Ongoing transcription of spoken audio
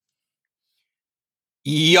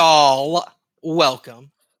Y'all, welcome.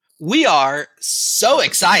 We are so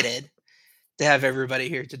excited to have everybody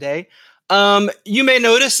here today. You may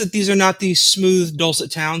notice that these are not the smooth,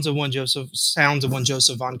 dulcet sounds of one Joseph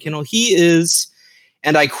Von Kinnel. He is,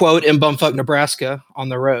 and I quote, in bumfuck Nebraska on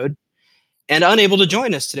the road and unable to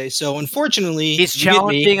join us today. So unfortunately, he's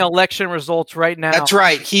challenging election results right now. That's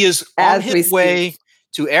right. He is on his way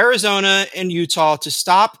to Arizona and Utah to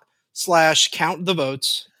stop/count the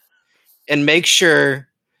votes and make sure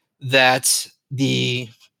that the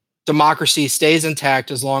democracy stays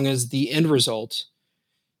intact as long as the end result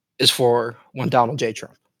is for one Donald J.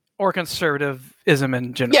 Trump. Or conservatism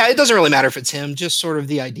in general. Yeah, it doesn't really matter if it's him, just sort of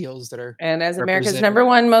the ideals that are. And as America's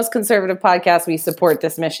 #1 most conservative podcast, we support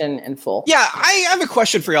this mission in full. Yeah, I have a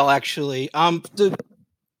question for y'all, actually. By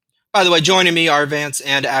the way, joining me are Vance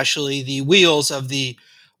and Ashley, the wheels of the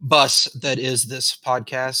bus that is this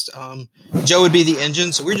podcast. Joe would be the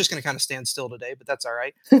engine, so we're just going to kind of stand still today, but that's all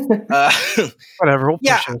right. Whatever. We'll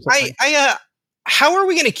yeah, how are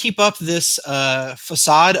we going to keep up this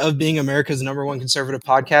facade of being America's #1 conservative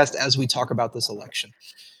podcast as we talk about this election?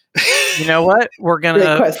 You know what? We're going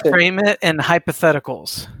to frame it in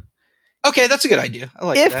hypotheticals. Okay, that's a good idea. I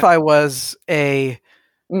like that. If I was a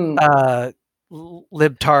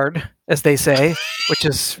libtard, as they say, which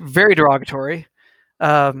is very derogatory,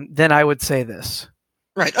 then I would say this.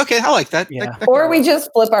 Right. Okay. I like that. Yeah. Or we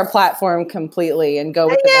just flip our platform completely and go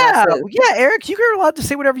with the masses. Yeah, Eric, you're allowed to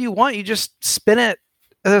say whatever you want. You just spin it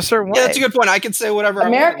a certain way. Yeah, that's a good point. I can say whatever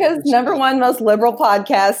America's #1 most liberal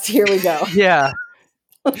podcast. Here we go. Yeah.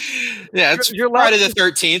 Yeah, it's Friday the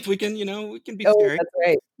 13th. We can be scary. That's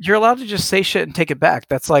right. You're allowed to just say shit and take it back.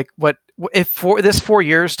 That's like what if this 4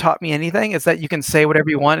 years taught me anything, is that you can say whatever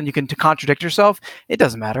you want and you can contradict yourself. It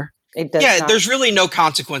doesn't matter. There's really no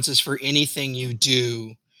consequences for anything you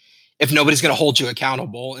do if nobody's going to hold you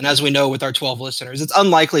accountable. And as we know with our 12 listeners, it's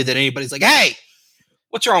unlikely that anybody's like, "Hey,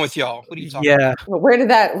 what's wrong with y'all? What are you talking about?" Well, where did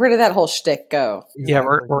that whole shtick go? Yeah,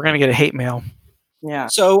 we're going to get a hate mail. Yeah.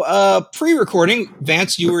 So pre-recording,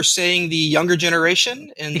 Vance, you were saying the younger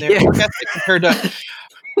generation and their compared to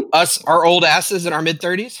us, our old asses in our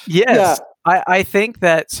mid-30s? Yes. Yeah. I think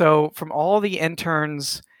that, so from all the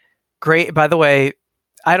interns, great, by the way,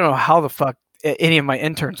 I don't know how the fuck any of my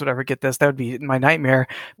interns would ever get this. That would be my nightmare.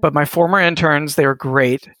 But my former interns, they were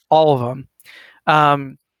great, all of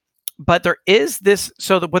them. But there is this.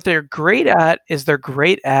 So what they're great at is they're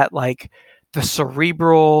great at like the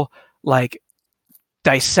cerebral, like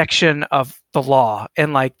dissection of the law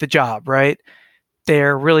and like the job, right?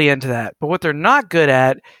 They're really into that. But what they're not good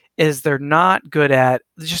at is they're not good at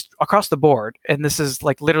just across the board. And this is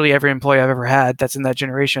like literally every employee I've ever had that's in that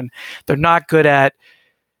generation. They're not good at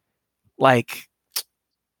like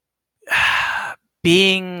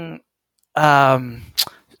being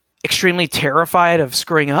extremely terrified of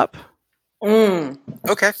screwing up.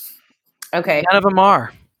 Okay. None of them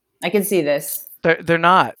are. I can see this. They're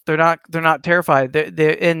not terrified.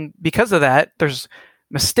 And because of that, there's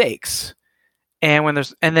mistakes. And when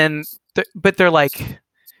but they're like,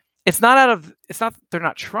 they're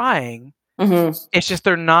not trying. Mm-hmm. It's just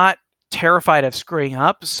they're not terrified of screwing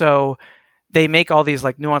up. So they make all these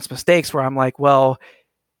like nuanced mistakes where I'm like, well,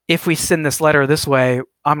 if we send this letter this way,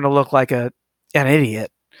 I'm going to look like an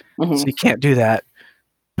idiot. Mm-hmm. So you can't do that.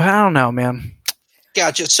 But I don't know, man.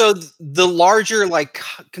 Gotcha. So the larger like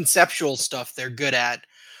conceptual stuff they're good at,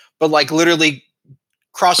 but like literally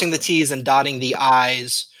crossing the T's and dotting the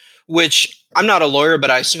I's, which I'm not a lawyer,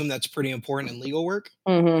 but I assume that's pretty important in legal work.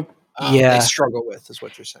 Mm-hmm. They struggle with, is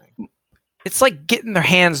what you're saying. It's like getting their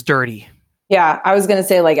hands dirty. Yeah, I was going to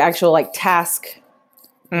say like actual like task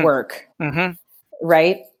work,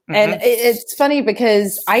 right? Mm-hmm. And it's funny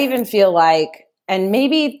because I even feel like, and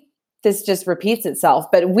maybe this just repeats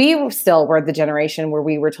itself, but we still were the generation where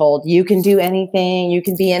we were told you can do anything, you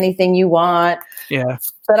can be anything you want. Yeah.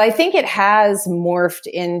 But I think it has morphed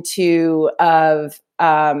into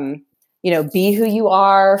be who you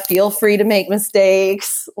are, feel free to make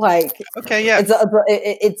mistakes. Like, okay, yeah.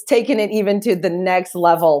 It's taken it even to the next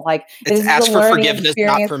level. Like, it's ask for forgiveness,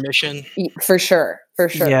 not permission. For sure.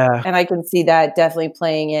 Yeah. And I can see that definitely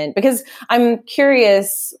playing in, because I'm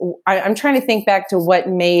curious. I'm trying to think back to what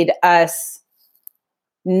made us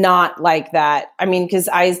not like that. I mean, because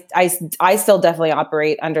I still definitely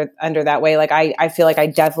operate under that way. Like I feel like I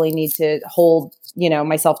definitely need to hold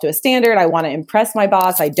myself to a standard. I want to impress my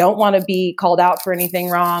boss. I don't want to be called out for anything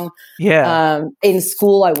wrong. Yeah. In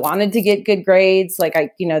school, I wanted to get good grades. Like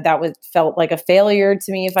that felt like a failure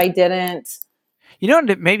to me if I didn't.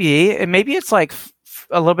 Maybe it's like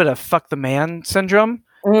a little bit of fuck the man syndrome.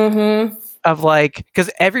 Mm-hmm. Of like, because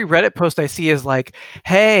every Reddit post I see is like,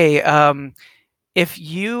 hey, if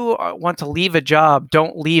you want to leave a job,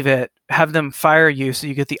 don't leave it. Have them fire you so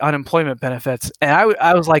you get the unemployment benefits. And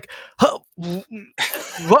I was like, huh,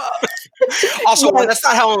 Also, that's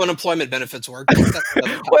not how unemployment benefits work. That's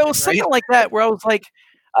well, it was something like that where I was like,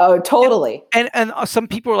 oh, totally. And some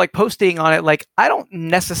people were like posting on it, like, I don't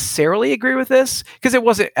necessarily agree with this because it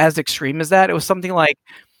wasn't as extreme as that. It was something like,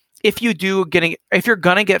 if you're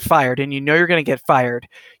gonna get fired and you know you're gonna get fired,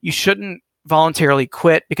 you shouldn't voluntarily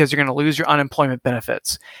quit because you're gonna lose your unemployment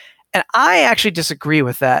benefits. And I actually disagree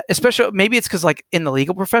with that, especially maybe it's because like in the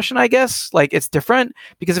legal profession, I guess, like it's different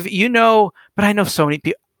because if you know, but I know so many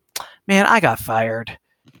people, man, I got fired.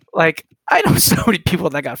 Like I know so many people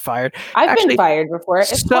that got fired. I've been fired before.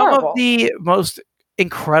 It's some horrible. of the most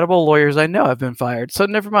incredible lawyers I know have been fired. So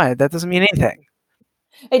never mind. That doesn't mean anything.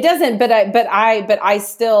 It doesn't, but I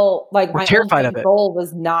still like my terrified of it. goal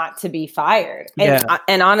was not to be fired.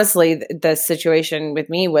 And honestly, the situation with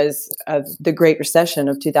me was the Great Recession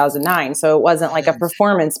of 2009. So it wasn't like a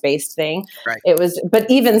performance based thing. Right. It was, but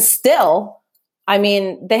even still, I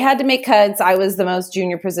mean, they had to make cuts. I was the most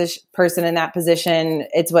junior person in that position.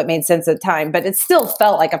 It's what made sense at the time, but it still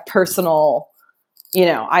felt like a personal,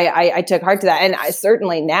 I took heart to that. And I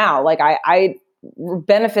certainly now, like I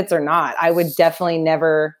benefits or not, I would definitely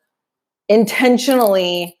never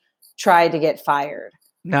intentionally try to get fired.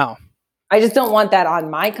 No. I just don't want that on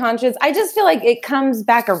my conscience. I just feel like it comes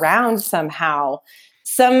back around somehow.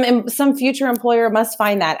 Some future employer must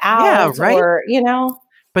find that out. Yeah, right. Or,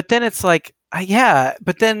 But then it's like,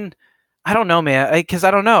 but then I don't know, man, because I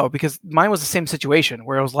don't know, because mine was the same situation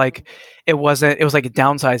where it was like a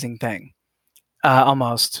downsizing thing,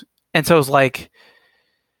 almost. And so it was like,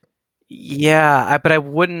 yeah, but I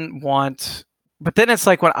wouldn't want. But then it's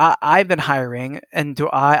like when I've been hiring, and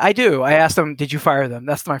I asked them, did you fire them?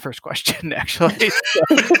 That's my first question, actually. So,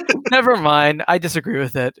 never mind. I disagree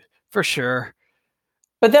with it for sure.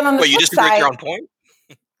 But then on the you flip disagree side, with your own point?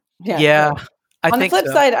 Yeah. On the flip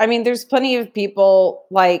side, I mean, there's plenty of people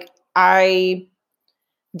like I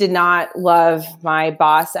did not love my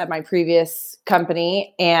boss at my previous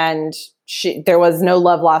company, and there was no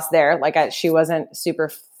love lost there. Like she wasn't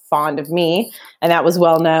super fond of me, and that was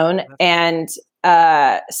well known. And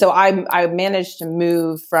so I managed to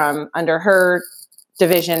move from under her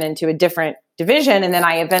division into a different division, and then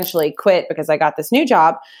I eventually quit because I got this new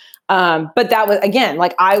job. But that was, again,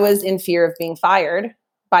 like I was in fear of being fired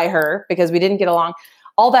by her because we didn't get along.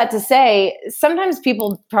 All that to say, sometimes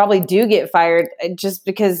people probably do get fired just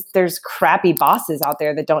because there's crappy bosses out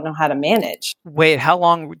there that don't know how to manage. Wait, how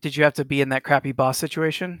long did you have to be in that crappy boss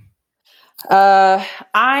situation?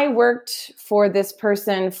 I worked for this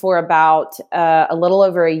person for about a little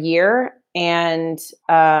over a year, and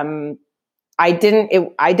I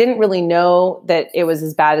didn't really know that it was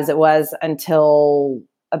as bad as it was until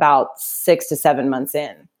about 6 to 7 months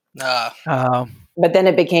in. But then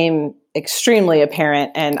it became extremely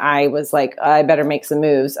apparent, and I was like, I better make some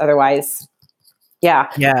moves, otherwise,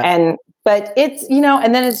 yeah. But it's,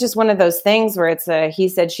 and then it's just one of those things where it's a he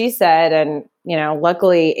said, she said, and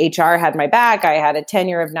luckily HR had my back. I had a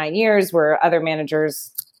tenure of 9 years where other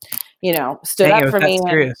managers, stood up for me.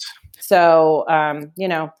 So,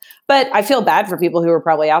 but I feel bad for people who are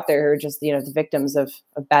probably out there who are just, the victims of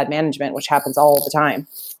bad management, which happens all the time.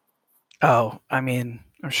 Oh, I mean,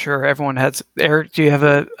 I'm sure everyone has. Eric, do you have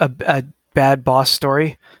a bad boss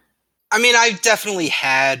story? I mean, I've definitely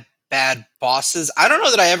had bad bosses. I don't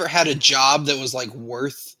know that I ever had a job that was like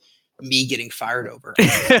worth me getting fired over.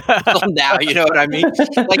 Now, you know what I mean?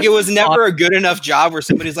 Like it was never a good enough job where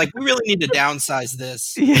somebody's like, we really need to downsize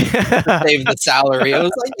this to save the salary. It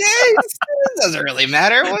was like, it doesn't really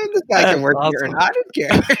matter. This guy can work here or not. Who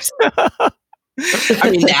cares? I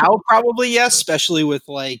mean, now probably yes, especially with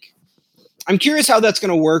like, I'm curious how that's going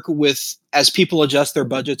to work with as people adjust their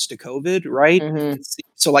budgets to COVID, right? Mm-hmm.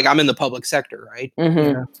 So like I'm in the public sector, right? Mm-hmm.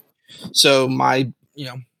 Yeah. So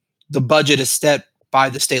the budget is set by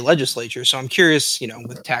the state legislature. So I'm curious,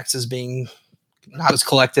 with taxes being not as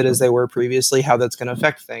collected as they were previously, how that's going to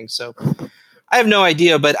affect things. So I have no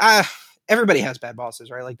idea, but everybody has bad bosses,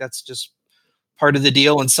 right? Like that's just part of the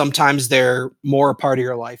deal. And sometimes they're more a part of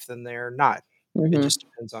your life than they're not. Mm-hmm. It just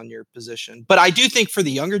depends on your position. But I do think for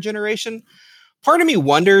the younger generation, part of me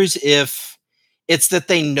wonders if it's that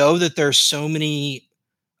they know that there's so many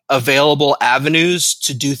available avenues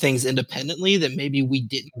to do things independently that maybe we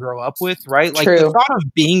didn't grow up with, right? Like the thought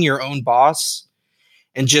of being your own boss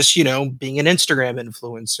and just, being an Instagram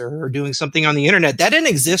influencer or doing something on the internet, that didn't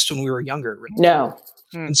exist when we were younger. Really. No.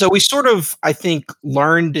 And so we sort of, I think,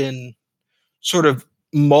 learned and sort of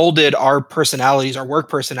molded our personalities, our work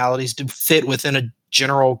personalities to fit within a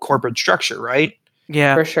general corporate structure, right?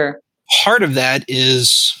 Yeah, for sure. part of that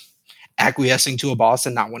is acquiescing to a boss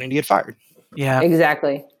and not wanting to get fired. Yeah.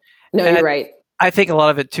 Exactly. No, And you're right. I think a lot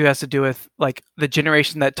of it too has to do with like the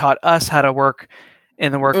generation that taught us how to work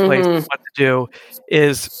in the workplace, Mhm. and what to do,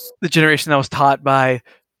 is the generation that was taught by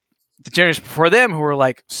the generation before them who were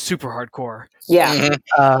like super hardcore. Yeah.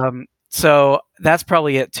 Mhm. So that's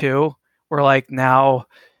probably it too. We're like now,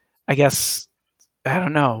 I guess, I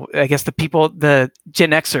don't know. I guess the Gen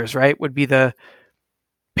Xers, right, would be the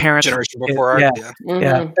parents Generation before yeah, ours, yeah.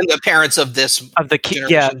 yeah, Mhm. And the parents of this of the kid.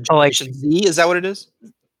 generation, Yeah, so like Generation Z, is that what it is?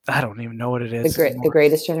 I don't even know what it The is. great, the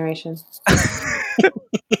greatest generation.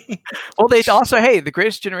 Well, they also, hey, the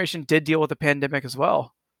greatest generation did deal with the pandemic as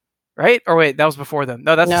well, right? Or wait, that was before them.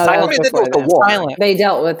 No, that's No, the that I silent. was mean, they before built the them. war. Silent. They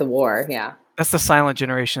dealt with the war. Yeah. That's the silent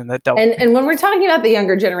generation that dealt. And when we're talking about the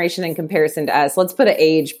younger generation in comparison to us, let's put an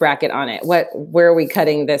age bracket on it. Where are we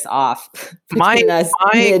cutting this off? Between us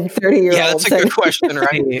mid 30-year-olds. Yeah, that's a good question,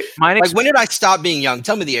 right? Mine Like, when did I stop being young?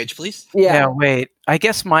 Tell me the age, please. yeah, wait. I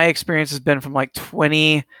guess my experience has been from like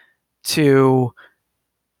 20 to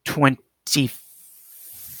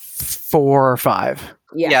 24 or 5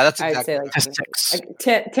 Yeah, that's I'd exactly say like, to 6.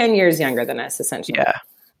 like 10 years younger than us, essentially. Yeah.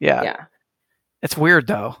 Yeah. It's weird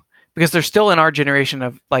though, because they're still in our generation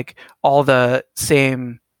of like all the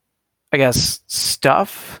same, I guess,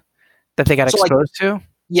 stuff that they got So, like, exposed to.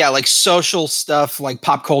 Yeah, like social stuff, like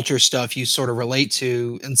pop culture stuff you sort of relate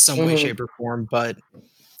to in some way, Mhm. shape, or form, but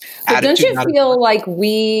But don't attitude, you not- feel like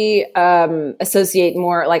we associate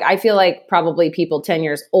more? Like I feel like probably people 10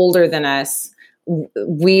 years older than us,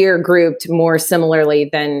 we're grouped more similarly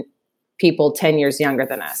than people 10 years younger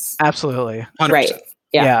than us. Absolutely. 100%. Right.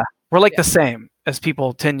 Yeah. Yeah. We're like the same as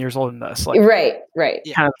people 10 years older than us. Like Right.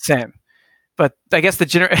 Yeah. kind of the same. But I guess the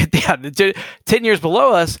 10 years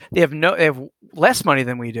below us, they have less money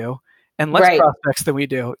than we do and less Right. prospects than we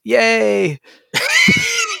do. Yay.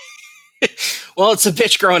 Well, it's a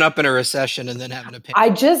bitch growing up in a recession and then having to pay. I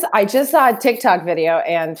just saw a TikTok video,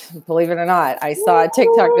 and believe it or not, I saw a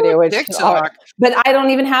TikTok video. Which, TikTok. but I don't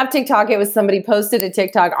even have TikTok. It was somebody posted a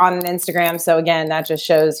TikTok on Instagram. So again, that just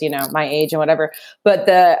shows, my age and whatever. But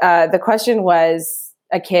the question was,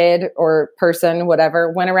 a kid or person,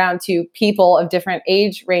 whatever, went around to people of different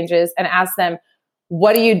age ranges and asked them,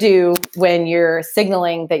 what do you do when you're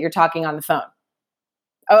signaling that you're talking on the phone?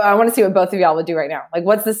 Oh, I want to see what both of y'all would do right now. Like,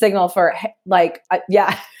 what's the signal for, like,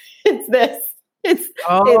 it's this. It's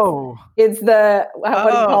the,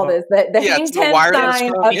 what do you call this? The hang it's the 10 wireless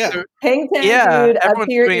sign phone, up, yeah. hang 10 dude up everyone's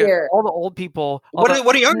to your doing it. ear. All the old people.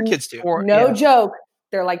 What do younger kids do? No joke.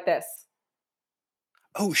 They're like this.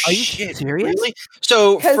 Oh, Are you shit. serious? Really?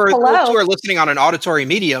 So, 'Cause for hello. those who are listening on an auditory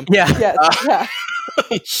medium, Yeah. Yes. Yeah.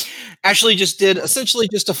 Ashley just did essentially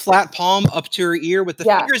just a flat palm up to her ear with the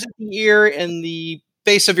Yeah. fingers at the ear and the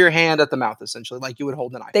base of your hand at the mouth, essentially, like you would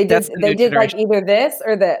hold an iPhone. They That's did, the they new did like generation. either this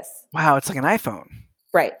or this. Wow, it's like an iPhone.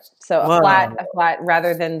 Right. So Whoa. a flat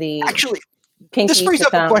rather than the Actually, pinky this brings to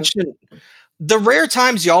up a thumb. question. The rare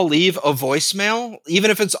times y'all leave a voicemail,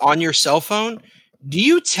 even if it's on your cell phone, do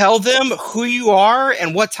you tell them who you are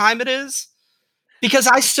and what time it is? Because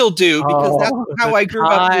I still do, because that's how I grew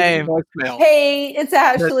up leaving voicemail. Hey, it's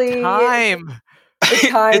Ashley. The time. The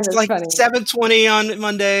time It's is like funny. 7:20 on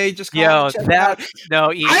Monday. Just call Yo, and check it out.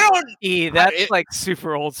 that's like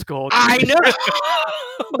super old school. I know.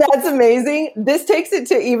 That's amazing. This takes it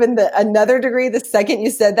to even another degree. The second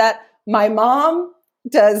you said that, my mom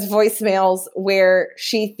does voicemails where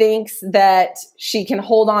she thinks that she can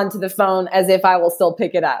hold on to the phone as if I will still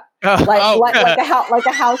pick it up, like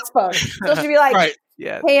a house phone. So she'll be like, Right.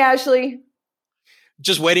 Yeah. "Hey, Ashley,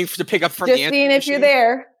 Just waiting to pick up from the just answer seeing if you're machine.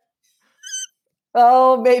 there.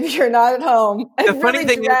 Oh, maybe you're not at home." And The funny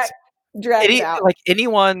really thing is, drag it out. like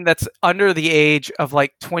anyone that's under the age of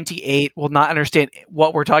like 28 will not understand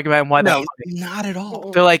what we're talking about and why No, that's funny. not at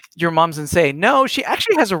all. They're like, your mom's insane. No, she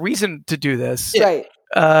actually has a reason to do this. Yeah. Right.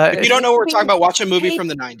 If you don't know what we're talking about, watch a movie from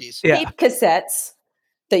the 90s. Yeah. Tape cassettes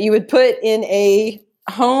that you would put in a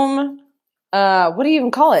home. What do you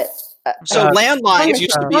even call it? So landlines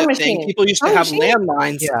used to be phone a machine. thing. People used to Phone have machine?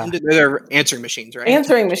 landlines Yeah. into their answering machines, right?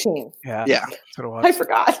 Answering machine. Yeah. Yeah. That's what it was. I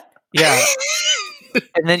forgot. Yeah.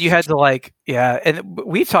 And then you had to and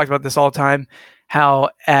we've talked about this all the time, how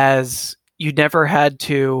as you never had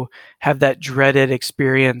to have that dreaded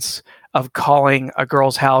experience of calling a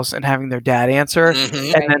girl's house and having their dad answer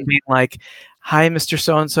Mhm. and then being like, "Hi, Mr.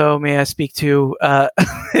 So-and-so, may I speak to," and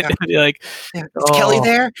be like, Is Kelly "Oh."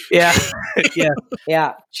 there? Yeah. Yeah.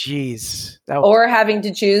 Yeah. Jeez. That was, Or having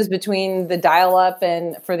to choose between the dial up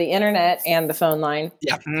and for the internet and the phone line.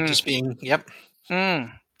 Yeah. Mm. Just being, yep.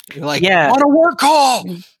 You're like, Yeah. on a work call.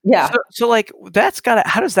 Yeah. So like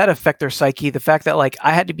how does that affect their psyche? The fact that like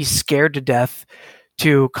I had to be scared to death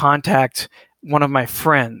to contact one of my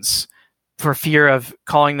friends for fear of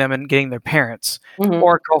calling them and getting their parents Mhm.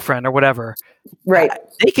 or girlfriend or whatever. Right.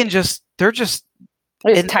 They're just They're just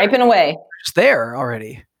typing away. there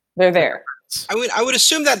already. They're there. I would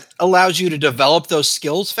assume that allows you to develop those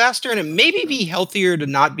skills faster, and it maybe be healthier to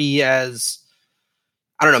not be as,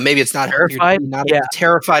 I don't know, maybe it's not Terrified? healthier to be not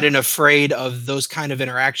terrified and afraid of those kind of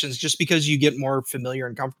interactions, just because you get more familiar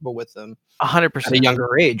and comfortable with them 100%. at a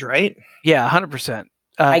younger age, right? Yeah, 100%.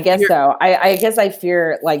 I guess so. I guess I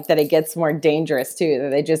fear like that it gets more dangerous too. That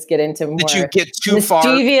they just get into more That you get too far.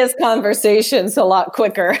 mischievous conversations a lot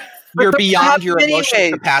quicker. You're they're beyond your happy emotional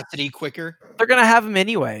anyways. capacity quicker. They're gonna have them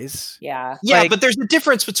anyways. Yeah. Yeah, Like- but there's a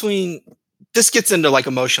difference between, this gets into like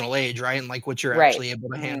emotional age, right? And like what you're Right. actually able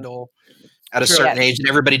to Mhm. handle at a True. certain Yes. age, and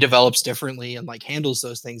everybody develops differently and like handles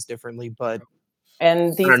those things differently. But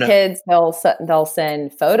And these don't know. kids, they'll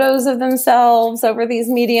send photos of themselves over these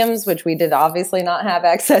mediums, which we did obviously not have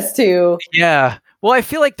access to. Yeah. Well, I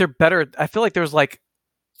feel like they're better. I feel like there's like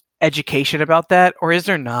education about that, or is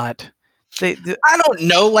there not? I don't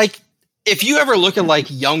know, like if you ever look at like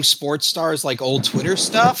young sports stars, like old Twitter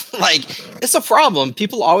stuff, like it's a problem.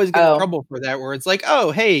 People always get in trouble for that, where it's like,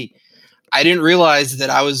 oh, hey, I didn't realize that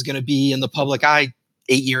I was going to be in the public eye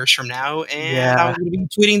 8 years from now, and I was going to be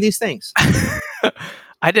tweeting these things.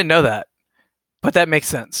 I didn't know that, but that makes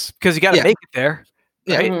sense because you got to Yeah. make it there,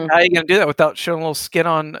 Yeah. right? Mhm. How are you going to do that without showing a little skin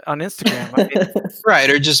on Instagram? I mean, Right,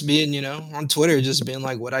 or just being, on Twitter, just being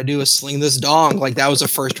like, what I do is sling this dong. Like that was a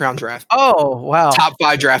first round draft. oh wow, Top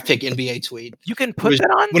 5 draft pick NBA tweet. you can put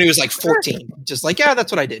that on When he was like 14. Just like, yeah,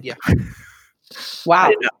 that's what I did. Yeah.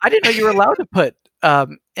 Wow. I didn't know you were allowed to put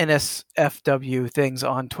NSFW things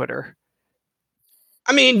on Twitter.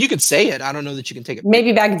 I mean, you could say it. I don't know that you can take it.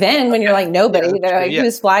 Maybe back then when you're like nobody, Yeah, they're like, yeah.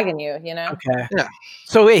 who's flagging you? You know? Okay. Yeah.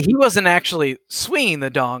 So wait, he wasn't actually swinging the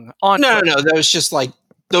dong on No, Twitter. that was just like,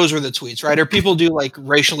 those were the tweets, right? Or people do like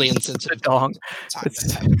racially The insensitive dong. tweets.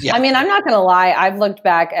 It's- Yeah. I mean, I'm not going to lie. I've looked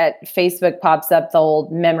back at Facebook, pops up the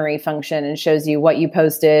old memory function and shows you what you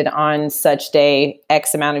posted on such day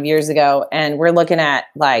X amount of years ago. And we're looking at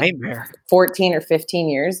like Nightmare. 14 or 15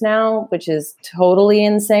 years now, which is totally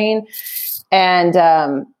insane. And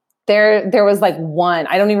there was like one,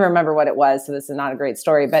 I don't even remember what it was. So this is not a great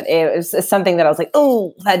story, but it was something that I was like,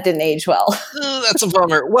 oh, that didn't age well. Oh, that's a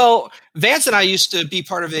bummer. Well, Vance and I used to be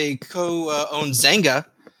part of a co-owned Zanga.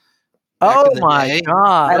 back Oh in the my day.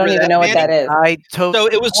 god! I don't Remember even that, know what Manny? that is. I So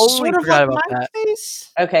it was totally sort of forgot like about that. MySpace.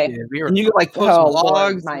 Okay. Yeah, we were And you could like post Oh, blogs,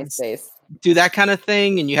 Lord, and MySpace. do that kind of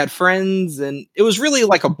thing, and you had friends, and it was really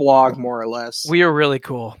like a blog, more or less. we were really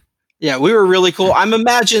cool. Yeah, we were really cool. I'm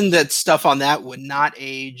imagined that stuff on that would not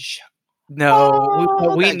age. No,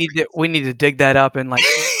 Oh, we that need to dig that up and like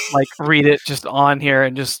read it just on here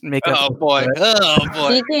and just make it. Oh boy! Oh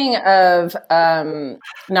boy! Speaking of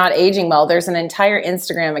not aging well, there's an entire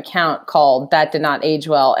Instagram account called That Did Not Age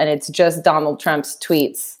Well, and it's just Donald Trump's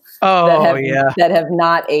tweets Oh yeah, that have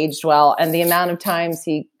not aged well. And the amount of times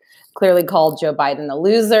he clearly called Joe Biden a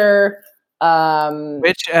loser.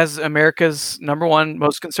 which as America's #1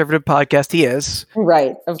 most conservative podcast, he is.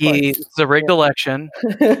 Right, of It's a rigged election.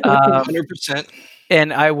 course. 100%.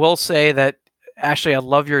 And I will say that Ashley, I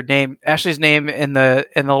love your name. Ashley's name in the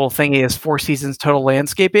little thingy is Four Seasons Total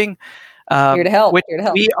Landscaping. Here to help. Which Here to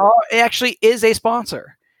help. we are actually is a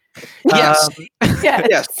sponsor. Yes. Yeah.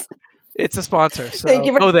 Yes. It's a sponsor. So Thank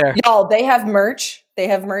you for- go there. Y'all, they have merch. They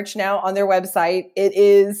have merch now on their website. It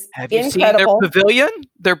is Have you incredible. seen their pavilion?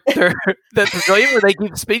 Their the pavilion where they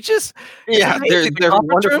give speeches. It's Yeah, amazing. they're The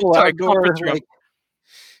conference room? wonderful Sorry, outdoor. conference room. Like,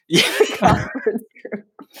 yeah. Conference room.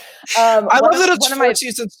 I One love that of- it's one of Four my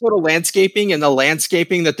Seasons Total Landscaping, and the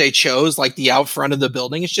landscaping that they chose, like the out front of the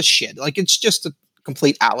building, it's just shit. Like it's just a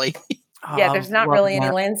complete alley. Yeah, there's not Love really any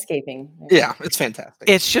that. landscaping. Yeah, it's fantastic.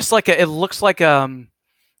 It's just like it looks like a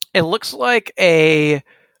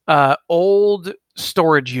old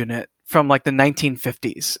storage unit from like the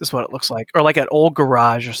 1950s is what it looks like, or like an old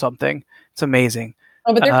garage or something. It's amazing.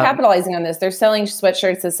 Oh, but they're Um, capitalizing on this. They're selling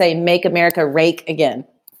sweatshirts that say "Make America Rake Again."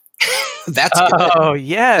 That's good. Oh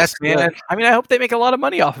yes, That's man. good. I mean, I hope they make a lot of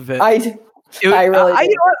money off of it. I It- I really you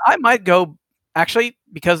do. know what? I might go. Actually,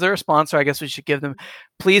 because they're a sponsor, I guess we should give them.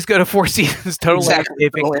 Please go to Four Seasons Total Exactly.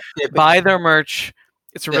 Landscaping. Landscaping. Buy their merch.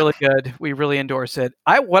 It's Yeah. really good. We really endorse it.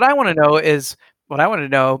 What I want to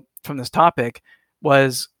know from this topic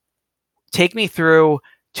was take me through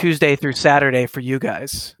Tuesday through Saturday for you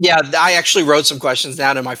guys. Yeah, I actually wrote some questions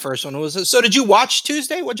down in my first one. Was so? Did you watch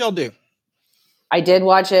Tuesday? What'd y'all do? I did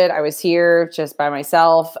watch it. I was here just by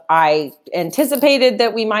myself. I anticipated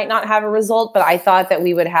that we might not have a result, but I thought that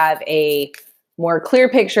we would have a more clear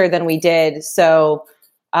picture than we did. So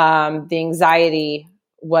the anxiety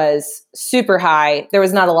was super high. There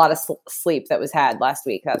was not a lot of sleep that was had last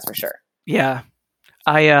week. That's for sure. Yeah.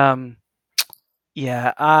 I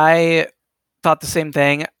thought the same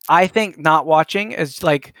thing. I think not watching is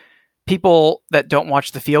like people that don't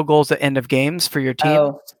watch the field goals at end of games for your team.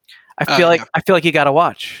 Oh, I feel like you got to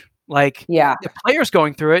watch. Like yeah, the players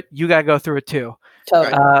going through it, you got to go through it too.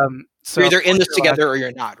 totally. So you're either in this together or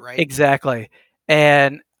you're not, right? Exactly.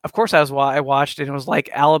 And of course, I watched, and it was like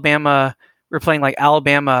Alabama. We were playing like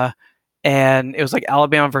Alabama, and it was like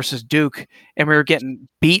Alabama versus Duke, and we were getting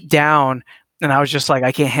beat down. And I was just like,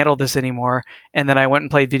 I can't handle this anymore. And then I went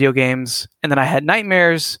and played video games, and then I had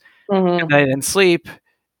nightmares, and I didn't sleep.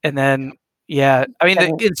 And then, yeah, I mean,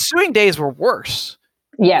 the ensuing days were worse.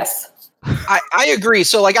 Yes. I agree.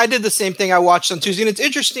 So like I did the same thing I watched on Tuesday. And it's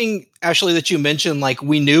interesting, Ashley, that you mentioned like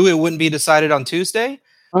we knew it wouldn't be decided on Tuesday.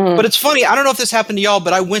 But it's funny. I don't know if this happened to y'all,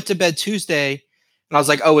 but I went to bed Tuesday and I was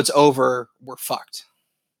like, oh, it's over. We're fucked.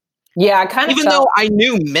 Yeah, I kind of Even though I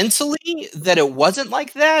knew mentally that it wasn't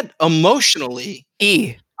like that, emotionally,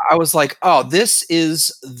 I was like, oh, this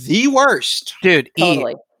is the worst. Dude,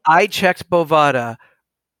 totally. I checked Bovada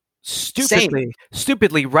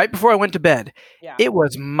stupidly right before I went to bed. Yeah. It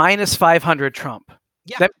was minus 500 Trump.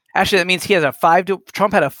 Yeah. That means he has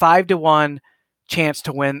Trump had a 5-1 chance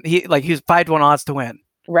to win. He was 5-1 odds to win.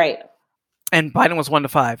 Right. And Biden was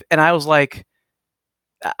 1-5. And I was like,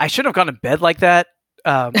 I shouldn't have gone to bed like that.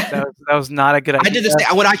 That was not a good idea. I did the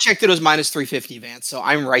same. When I checked it was minus 350, Vance. So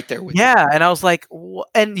I'm right there with you. Yeah. And I was like,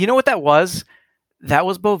 and you know what that was? That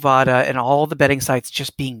was Bovada and all the betting sites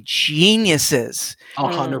just being geniuses.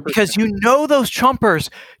 100%. Because you know those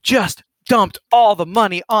Trumpers just dumped all the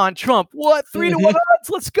money on Trump. What? 3-1 odds?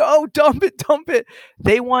 Let's go. Dump it.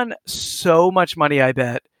 They won so much money, I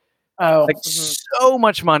bet. Oh. So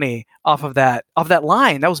much money off of that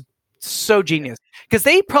line. That was so genius. Because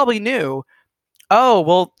they probably knew, oh,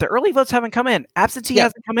 well, the early votes haven't come in. Absentee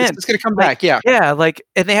hasn't come in. It's going to come back, yeah. Yeah,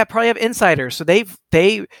 and they probably have insiders. So they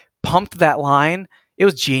pumped that line. It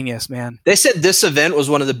was genius, man. They said this event was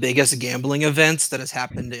one of the biggest gambling events that has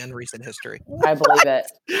happened in recent history. I believe it.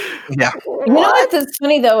 Yeah. You know what's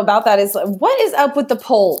funny though about that is what is up with the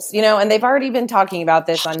polls? And they've already been talking about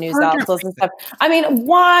this on news outlets and stuff. I mean,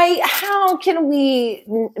 why? How can we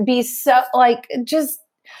be so just?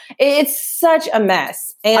 It's such a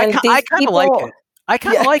mess. And I kind of like it. I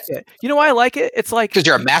kind of like it. You know why I like it? It's like because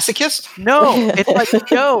you're a masochist. No, it's like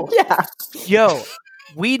yo.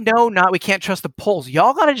 We know we can't trust the polls.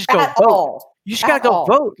 Y'all gotta just go vote. You just gotta go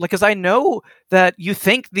vote. Because I know that you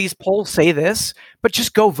think these polls say this, but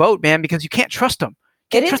just go vote, man, because you can't trust them.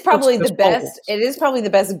 It is probably the best. It is probably the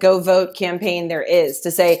best go vote campaign there is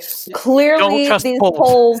to say clearly these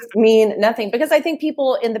polls mean nothing. Because I think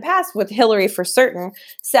people in the past with Hillary for certain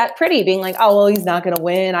sat pretty, being like, "Oh well, he's not going to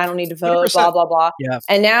win. I don't need to vote." 100%. Blah blah blah. Yeah.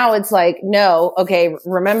 And now it's like, no, okay,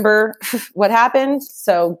 remember what happened.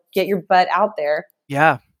 So get your butt out there.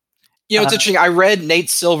 Yeah. It's interesting. I read Nate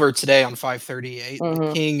Silver today on 538,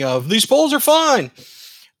 the king of these polls are fine.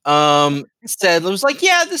 Said it was like,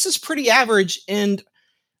 yeah, this is pretty average, and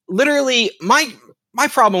literally, my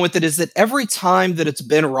problem with it is that every time that it's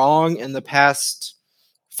been wrong in the past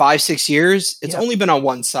 5-6 years, it's only been on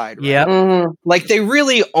one side. Right? Yeah, like they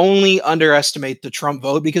really only underestimate the Trump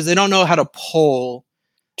vote because they don't know how to poll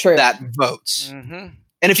that vote. Mm-hmm.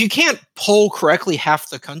 And if you can't poll correctly half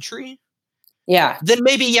the country, then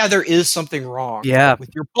maybe there is something wrong.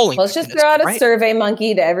 With your polling. Let's just throw out a survey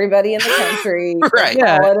monkey to everybody in the country. Right.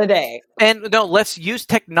 Call it a day. And no, let's use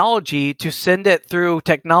technology to send it through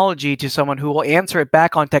technology to someone who will answer it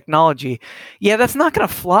back on technology. Yeah, that's not going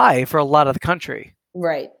to fly for a lot of the country.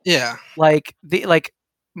 Right. Yeah.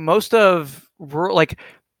 Most of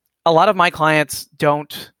a lot of my clients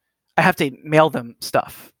don't. I have to mail them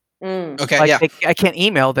stuff. Okay. I can't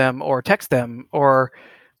email them or text them or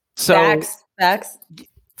so.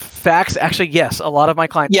 Fax. Actually, yes. A lot of my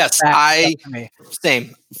clients. Yes,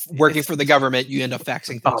 same. Working for the government, you end up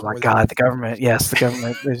faxing things. Oh my god, the government. Yes, the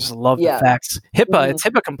government. They just love the fax. HIPAA. It's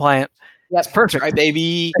HIPAA compliant. Yep. It's perfect. Right,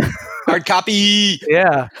 baby. Hard copy.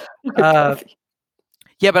 Yeah. But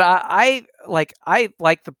I like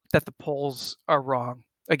that the polls are wrong.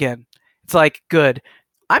 Again, it's like good.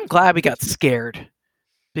 I'm glad we got scared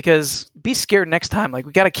because be scared next time. Like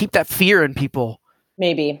we got to keep that fear in people.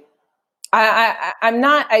 Maybe. I'm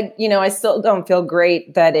not, I still don't feel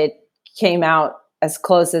great that it came out as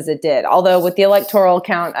close as it did. Although with the electoral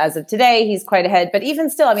count as of today, he's quite ahead. But even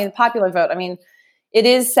still, the popular vote, it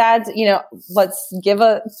is sad. Let's give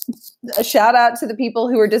a shout out to the people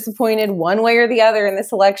who are disappointed one way or the other in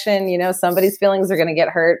this election. Somebody's feelings are going to get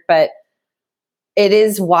hurt, but it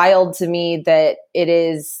is wild to me that it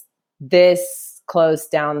is this close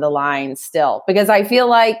down the line still, because I feel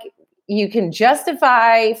like you can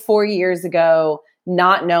justify 4 years ago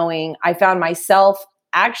not knowing. I found myself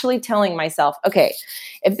actually telling myself, okay,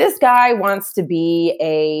 if this guy wants to be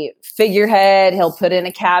a figurehead, he'll put in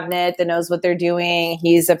a cabinet that knows what they're doing.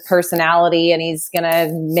 He's a personality and he's going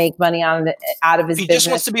to make money out of his business. He just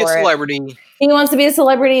wants to be a celebrity. He wants to be a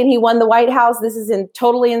celebrity and he won the White House. This is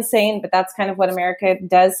totally insane, but that's kind of what America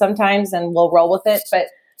does sometimes, and we'll roll with it. But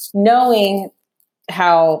knowing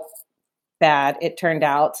how bad it turned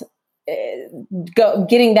out,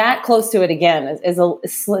 getting that close to it again is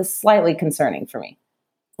slightly concerning for me.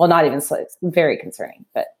 Well, not even slightly, very concerning.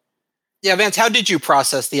 But yeah, Vance, how did you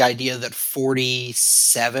process the idea that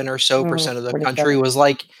 47 or so percent of the country was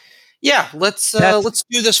like, yeah, let's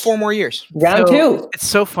do this 4 more years? Round two. It's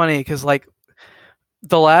so funny because like in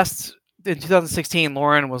 2016,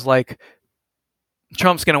 Lauren was like,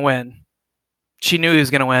 Trump's going to win. She knew he was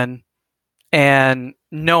going to win. And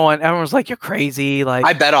everyone was like, you're crazy. Like,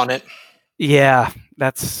 I bet on it. Yeah,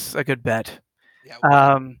 that's a good bet.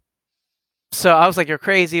 Yeah, so I was like, you're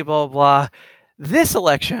crazy, blah, blah, blah. This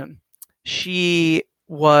election, she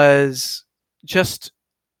was just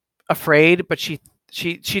afraid, but she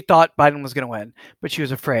thought Biden was going to win, but she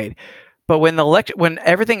was afraid. But when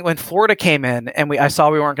Florida came in and I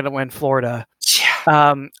saw we weren't going to win Florida,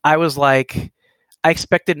 I was like, I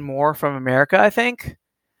expected more from America, I think.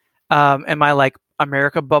 And my like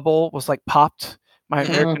America bubble was like popped. My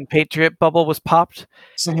American Patriot bubble was popped.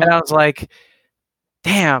 And I was like,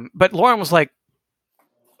 damn. But Lauren was like,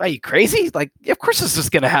 are you crazy? Like, of course this is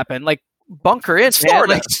going to happen. Like, bunker in, man.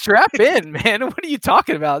 Like, strap in, man. What are you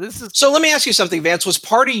talking about? So let me ask you something, Vance. Was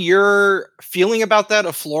part of your feeling about that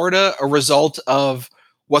of Florida a result of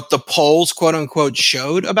what the polls, quote unquote,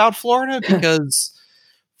 showed about Florida? Because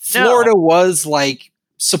Florida was like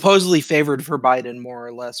supposedly favored for Biden more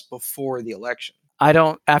or less before the election.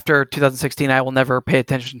 After 2016, I will never pay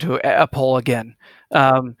attention to a poll again.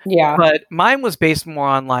 But mine was based more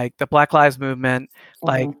on like the Black Lives Movement,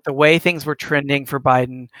 like the way things were trending for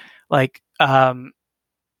Biden, like, and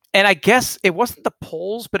I guess it wasn't the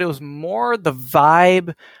polls, but it was more the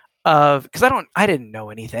vibe of, because I didn't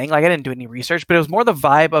know anything, like I didn't do any research, but it was more the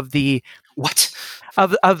vibe of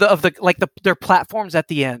their platforms at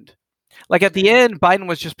the end. Like at the end, Biden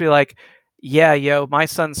was just be like, yeah, yo, my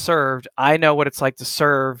son served. I know what it's like to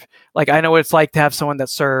serve. Like, I know what it's like to have someone that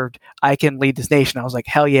served. I can lead this nation. I was like,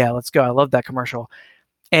 hell yeah, let's go. I love that commercial.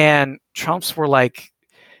 And Trump's were like,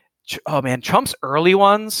 oh man, Trump's early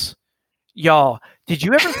ones. Y'all, did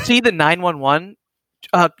you ever see the 911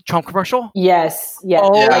 Trump commercial? Yes. Oh,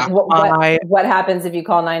 yeah. Like what happens if you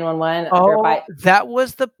call 911? Oh, that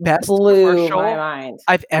was the best commercial my mind.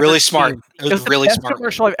 I've ever really seen. Smart. It was really the best smart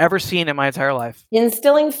commercial I've ever seen in my entire life.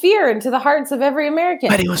 Instilling fear into the hearts of every American.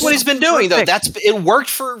 But it was what he's been doing though. It worked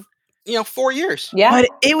for 4 years. Yeah. But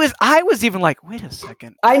I was even like, wait a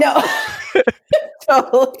second. I know.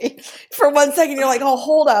 Totally. For 1 second, you're like, oh,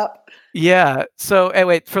 hold up. Yeah. So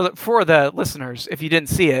anyway, for the listeners, if you didn't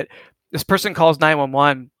see it, this person calls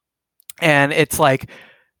 911 and it's like,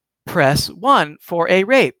 press 1 for a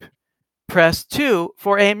rape, press 2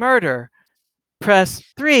 for a murder, press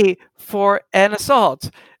 3 for an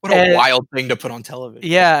assault. What a wild thing to put on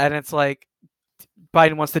television. Yeah. And it's like,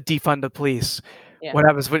 Biden wants to defund the police. Yeah. What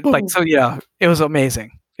happens with, like, so yeah, it was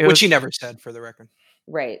amazing. Which he never said, for the record.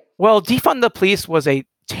 Right. Well, defund the police was a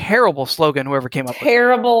terrible slogan, whoever came up with it.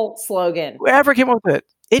 Terrible slogan. Whoever came up with it.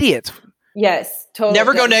 Idiots. Yes, totally.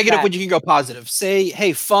 Never go negative when you can go positive. Say,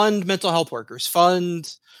 hey, fund mental health workers,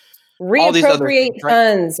 fund reappropriate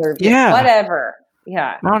funds, or whatever.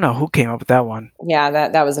 Yeah. I don't know who came up with that one. Yeah,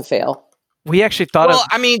 that was a fail. We actually thought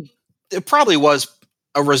I mean, it probably was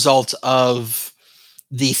a result of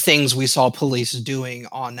the things we saw police doing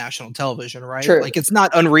on national television, right? True. Like, it's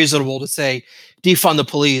not unreasonable to say defund the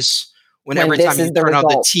police when every time you turn on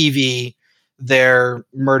the TV, they're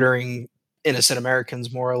murdering innocent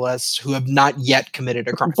Americans, more or less, who have not yet committed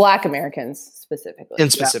a crime. Black Americans, specifically. In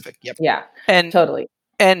specific, yep. Yeah, and totally.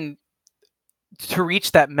 And to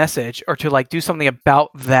reach that message, or to like do something about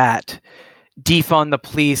that, defund the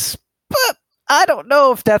police, but I don't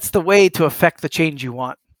know if that's the way to affect the change you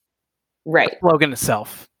want. Right. The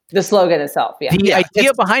slogan itself. Yeah. The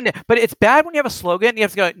idea behind it. But it's bad when you have a slogan, you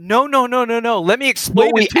have to go, no. Let me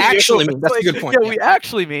explain what we actually mean. That's a good point. Yeah, we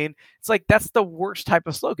actually mean. It's like, that's the worst type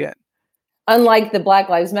of slogan. Unlike the Black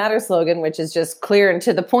Lives Matter slogan, which is just clear and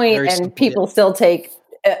to the point, very and simple, people still take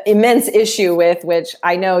immense issue with, which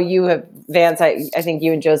I know you have, Vance. I think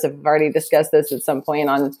you and Joseph have already discussed this at some point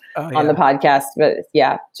on the podcast. But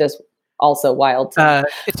yeah, just also wild.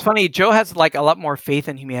 It's funny. Joe has like a lot more faith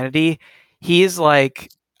in humanity. He's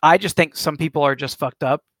like, I just think some people are just fucked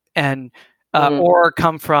up and or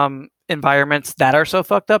come from environments that are so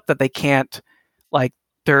fucked up that they can't, like,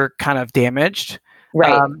 they're kind of damaged,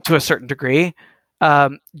 right, to a certain degree.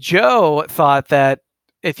 Joe thought that,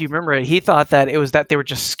 if you remember it, he thought that it was that they were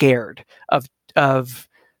just scared of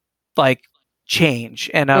like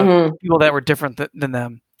change and of people that were different than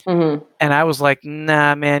them. And I was like,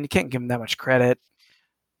 nah, man, you can't give them that much credit.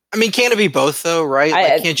 I mean, can't it be both though, right?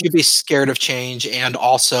 Like, can't you be scared of change and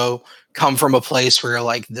also come from a place where you're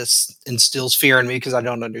like, this instills fear in me because I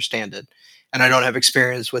don't understand it and I don't have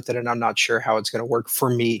experience with it and I'm not sure how it's going to work for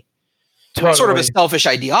me. Totally. Sort of a selfish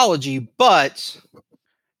ideology, but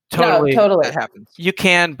totally that happens. You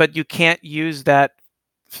can, but you can't use that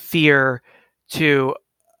fear to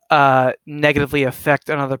negatively affect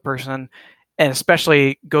another person, and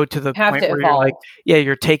especially go to the point where you're like,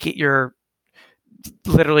 you're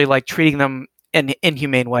literally like treating them in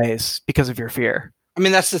inhumane ways because of your fear. I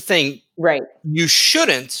mean, that's the thing, right? You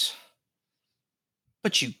shouldn't,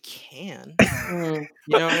 but you can. You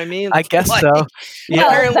know what I mean? I guess like, so. Yeah,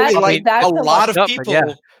 apparently, that's a lot of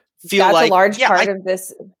people feel that's like a large part of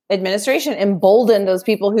this administration emboldened those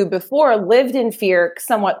people who before lived in fear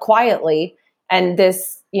somewhat quietly, and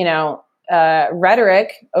this,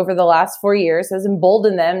 rhetoric over the last 4 years has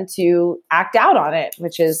emboldened them to act out on it,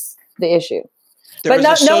 which is the issue. There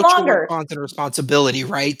was no longer responsibility,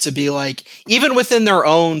 right? To be like, even within their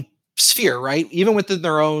own sphere, right? Even within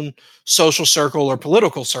their own social circle or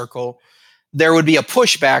political circle, there would be a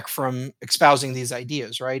pushback from espousing these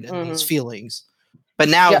ideas, right? And these feelings. But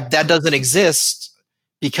now that doesn't exist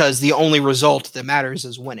because the only result that matters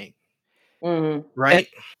is winning. Right?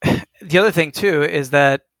 And the other thing too is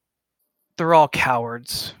that they're all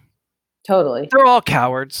cowards. Totally. They're all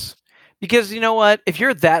cowards. Because you know what? If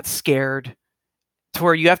you're that scared to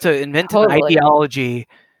where you have to invent an ideology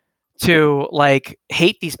to like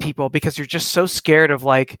hate these people because you're just so scared of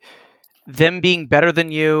like them being better than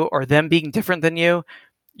you or them being different than you,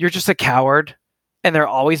 you're just a coward, and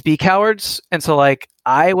there'll always be cowards. And so like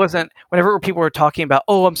whenever people were talking about,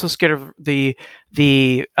 oh, I'm so scared of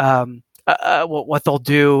what they'll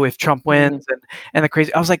do if Trump wins and the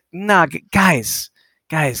crazy, I was like, nah, guys,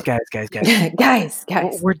 guys,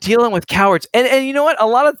 we're dealing with cowards. And you know what? A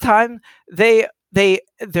lot of the time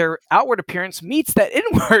their outward appearance meets that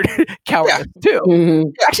inward cowardice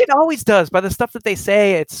too. Actually, it always does. By the stuff that they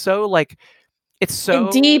say, it's so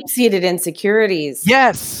deep-seated insecurities.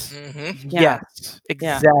 Yes. Yes,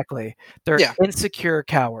 exactly. They're insecure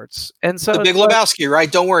cowards. And so the Big Lebowski,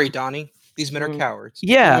 right? Don't worry, Donnie. These men are cowards.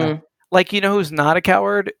 Yeah. Like, you know who's not a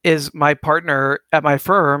coward is my partner at my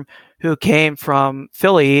firm who came from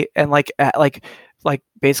Philly and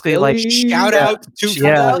basically Philly, shout out to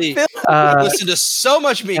Philly. Listen to so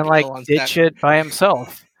much Meek Mill on did shit by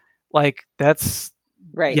himself. Like, that's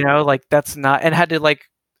right. Like, that's not, and had to like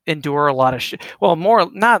endure a lot of shit. Well, more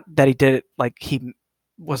not that he did it like he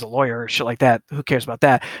was a lawyer or shit like that. Who cares about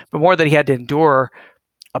that? But more that he had to endure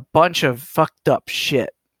a bunch of fucked up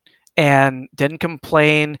shit and didn't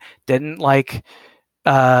complain, didn't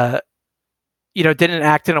didn't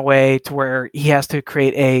act in a way to where he has to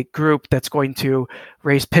create a group that's going to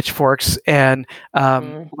raise pitchforks and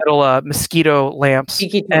little mosquito lamps,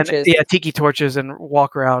 tiki torches. Tiki torches, and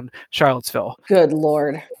walk around Charlottesville. Good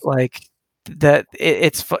Lord! Like that,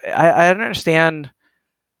 I don't understand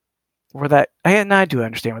where that. I do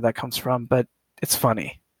understand where that comes from, but it's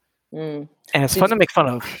funny, and it's fun to make fun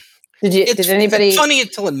of. Did anybody? It's funny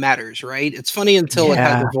until it matters, right? It's funny until it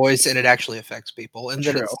has a voice and it actually affects people, and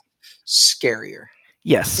then it's scarier.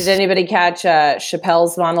 Yes. Did anybody catch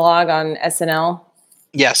Chappelle's monologue on SNL?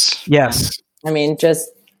 Yes. I mean, just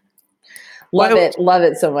love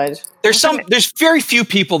it so much. There's very few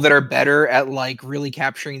people that are better at like really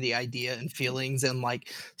capturing the idea and feelings and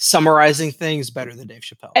like summarizing things better than Dave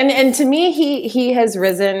Chappelle. And to me, he has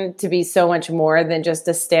risen to be so much more than just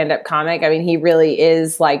a stand-up comic. I mean, he really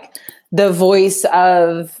is like the voice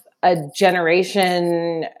of a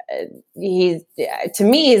generation. To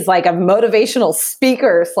me, is like a motivational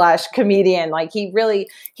speaker / comedian. Like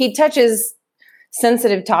he touches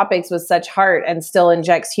sensitive topics with such heart and still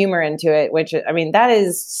injects humor into it, which, I mean, that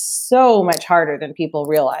is so much harder than people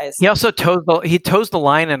realize. He also toes the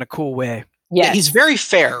line in a cool way. Yeah, he's very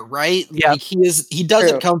fair, right? Yeah, like he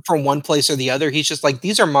doesn't come from one place or the other. He's just like,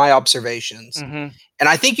 these are my observations. And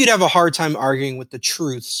I think you'd have a hard time arguing with the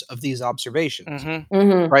truths of these observations,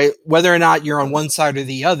 right? Whether or not you're on one side or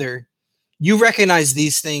the other, you recognize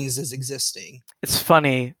these things as existing. It's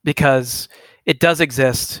funny because it does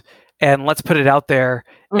exist, and let's put it out there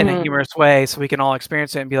in a humorous way so we can all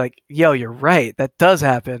experience it and be like, yo, you're right, that does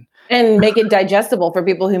happen. And make it digestible for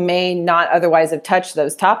people who may not otherwise have touched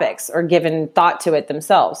those topics or given thought to it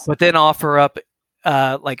themselves. But then offer up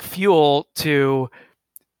like fuel to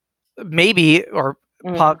maybe, or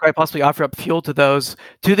quite possibly offer up fuel to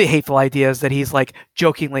the hateful ideas that he's like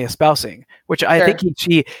jokingly espousing, which I think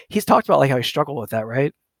he's talked about, like how he struggled with that,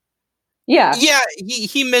 right? Yeah.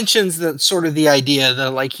 He mentions that sort of the idea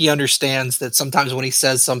that like he understands that sometimes when he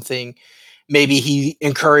says something, maybe he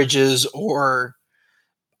encourages or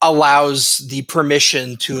allows the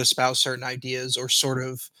permission to espouse certain ideas or sort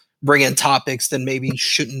of bring in topics that maybe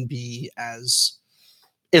shouldn't be as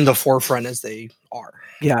in the forefront as they are.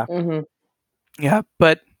 Yeah. Yeah.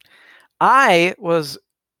 But I was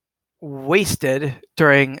wasted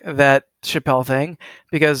during that Chappelle thing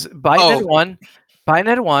because Biden had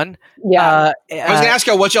won. Yeah. I was going to ask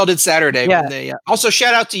y'all what y'all did Saturday. Yeah. When they, also,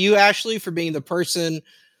 shout out to you, Ashley, for being the person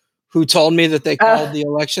who told me that they called the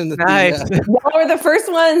election. That nice. Y'all were the first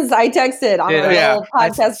ones I texted on our little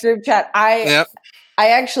podcast group chat. I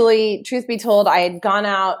actually, truth be told, I had gone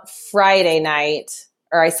out Friday night,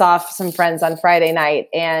 or I saw some friends on Friday night,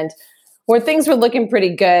 and where things were looking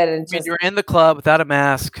pretty good. And just, you were in the club without a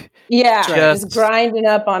mask. Yeah, just grinding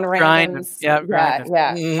up on randoms.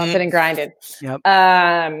 Pumping and grinding. Yep.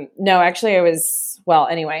 No, actually, I was,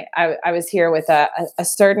 I was here with a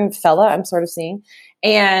certain fella I'm sort of seeing.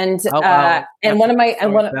 And and one of my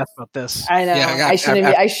about this. I know I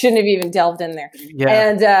shouldn't have even delved in there.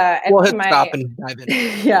 Yeah. And we'll stop and dive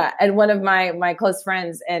in. Yeah, and one of my close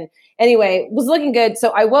friends, and anyway, was looking good. So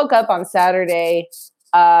I woke up on Saturday,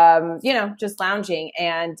 just lounging,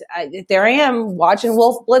 and there I am watching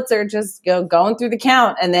Wolf Blitzer, just going through the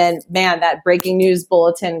count, and then man, that breaking news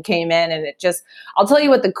bulletin came in, and I'll tell you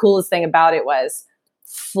what the coolest thing about it was.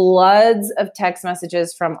 Floods of text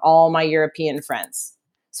messages from all my European friends,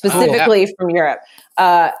 specifically from Europe.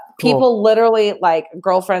 People literally, like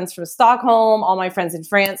girlfriends from Stockholm, all my friends in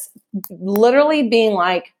France, literally being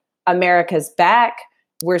like, America's back.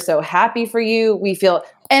 We're so happy for you. We feel,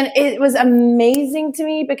 and it was amazing to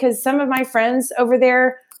me because some of my friends over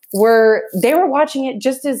there were watching it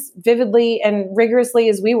just as vividly and rigorously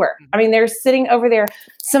as we were. I mean, they're sitting over there,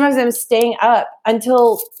 some of them staying up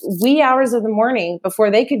until wee hours of the morning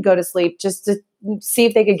before they could go to sleep just to see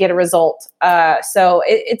if they could get a result. So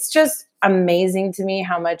it's just amazing to me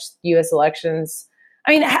how much U.S. elections.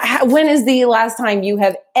 I mean, when is the last time you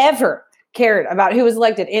have ever cared about who was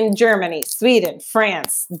elected in Germany, Sweden,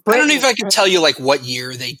 France, Britain? I don't know if I can tell you like what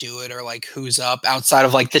year they do it or like who's up outside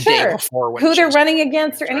of like the day before, who they're running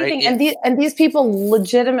against or anything. Right? And these people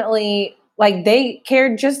legitimately, like, they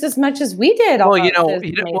cared just as much as we did. Well,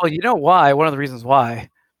 you know why? One of the reasons why.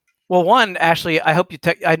 Well, one, Ashley, I hope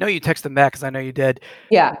I know you texted them back because I know you did.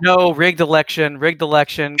 Yeah. No, rigged election,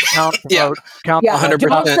 count the vote, count 100%.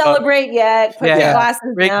 Don't celebrate yet. Put your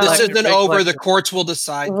glasses down. This isn't over. The courts will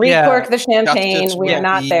decide. Recork the champagne. We're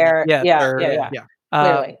not there. Yeah.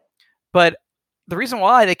 Clearly. But the reason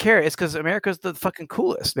why they care is because America's the fucking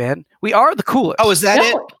coolest, man. We are the coolest. Oh, is that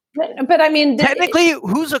it? But I mean, technically,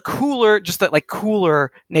 who's a cooler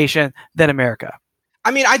nation than America?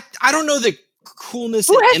 I mean, I don't know the coolness.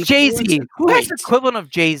 Who has Jay-Z? Who has the equivalent of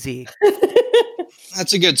Jay-Z?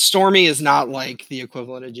 That's a good. Stormy is not like the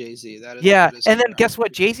equivalent of Jay-Z. That is. And then guess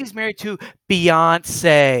what? Jay-Z's married to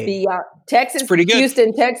Beyonce. Texas, pretty good.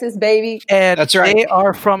 Houston, Texas, baby. And that's right. They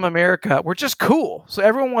are from America. We're just cool. So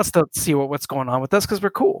everyone wants to see what's going on with us because we're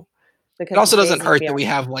cool. It also doesn't hurt that we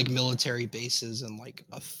have like military bases and like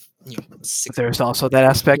there's also that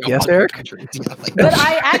aspect, yes, Eric. But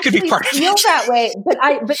I actually feel that way. But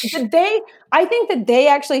I think that they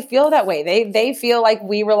actually feel that way. They feel like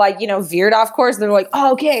we were like, veered off course. They're like,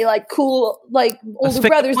 oh, okay, like cool, like older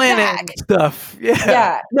brothers back stuff.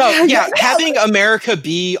 Yeah. Having America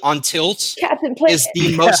be on tilt is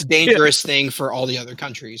the most dangerous thing for all the other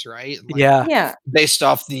countries, right? Like, based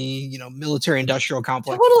off the military industrial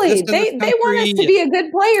complex. Totally, they want us to be a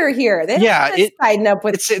good player here. They don't tighten up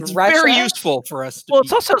with. It's very useful for us. Well,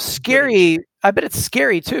 it's also scary. I bet it's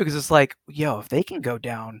scary too because it's like, yo, if they can go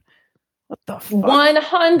down, what the fuck?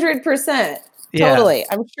 100%. Totally.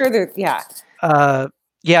 I'm sure they're. Yeah.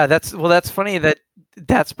 That's funny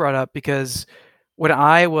that's brought up because when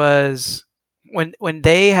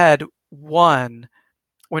they had won,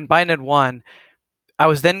 when Biden had won, it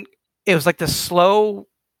was like the slow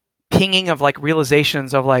pinging of like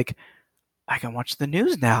realizations of like, I can watch the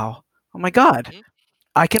news now. Oh my God. Mm-hmm.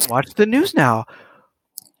 I can watch the news now.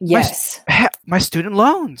 Yes. My student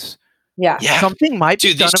loans. Yeah. Yeah. Something might be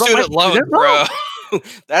Dude, the done about student my loan, student bro. loan.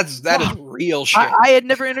 that is real shit. I had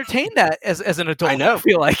never entertained that as an adult. I know. I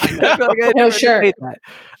feel like I know. I feel like I had No, never sure. entertained that.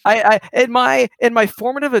 I in my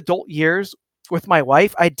formative adult years with my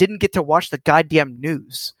wife, I didn't get to watch the goddamn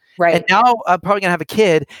news. Right. And now I'm probably gonna have a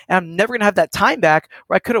kid, and I'm never gonna have that time back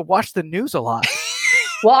where I could have watched the news a lot.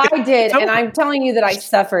 Well, I did, So- and I'm telling you that I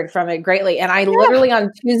suffered from it greatly. And I literally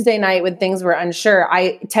on Tuesday night when things were unsure,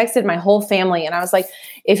 I texted my whole family and I was like,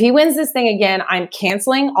 if he wins this thing again, I'm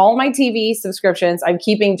canceling all my TV subscriptions. I'm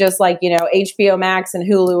keeping just like, HBO Max and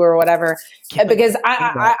Hulu or whatever, because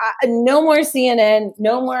I no more CNN,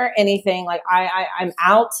 no more anything. Like I'm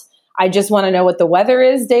out. I just want to know what the weather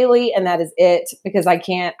is daily, and that is it, because I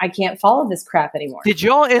can't follow this crap anymore. Did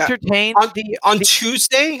y'all entertain on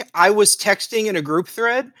Tuesday? I was texting in a group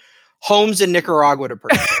thread, homes in Nicaragua to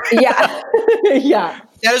purchase. Yeah. Yeah.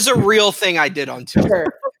 That is a real thing I did on Tuesday. Sure.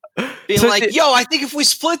 Being I think if we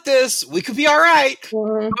split this, we could be all right.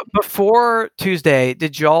 Mhm. Before Tuesday,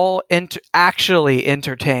 did y'all actually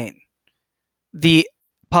entertain the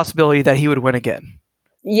possibility that he would win again?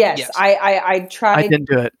 Yes. I tried. I didn't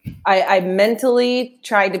do it. I mentally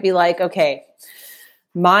tried to be like, okay,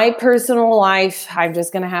 my personal life, I'm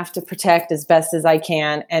just going to have to protect as best as I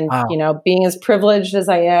can. And, Wow. Being as privileged as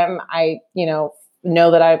I am, I,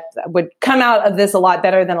 know that I would come out of this a lot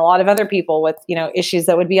better than a lot of other people with, issues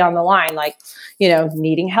that would be on the line, like,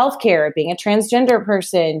 needing healthcare, being a transgender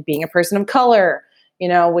person, being a person of color,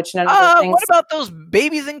 which none of those things. What about those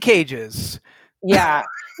babies in cages? Yeah.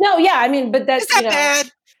 No, yeah. I mean, but that's, Is that bad?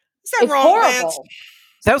 Is that it's wrong, horrible. Vance?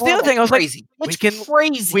 That was the other thing. I was Crazy. like, It's we can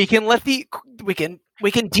crazy.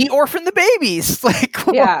 we can de-orphan the babies. Like,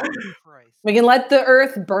 Yeah. We can let the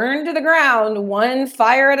earth burn to the ground one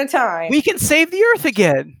fire at a time. we can save the earth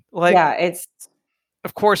again. Like, yeah, it's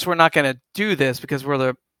of course, we're not going to do this because we're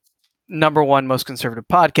the number one most conservative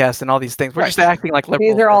podcast and all these things. We're just acting like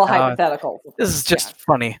liberals. these are all right now. hypothetical. This is just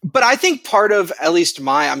funny. But I think part of, at least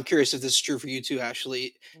I'm curious if this is true for you too,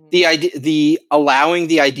 Ashley. The idea, the allowing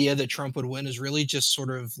the idea that Trump would win is really just sort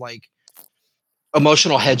of like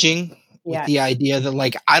emotional hedging with Yes. the idea that,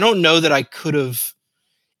 like, I don't know that I could have.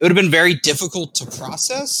 It would have been very difficult to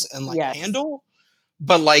process and like Yes. handle,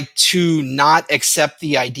 but like to not accept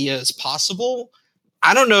the idea as possible.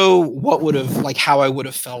 I don't know what would have, like, how I would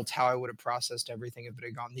have felt, how I would have processed everything if it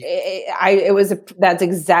had gone the That's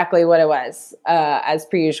exactly what it was. As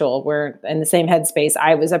per usual, we're in the same headspace.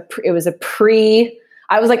 I was like,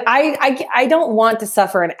 I don't want to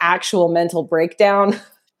suffer an actual mental breakdown.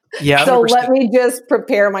 Yeah. So 100%. let me just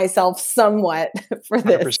prepare myself somewhat for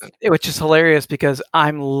this. 100%. Which is hilarious because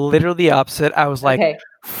I'm literally the opposite. I was like, Okay.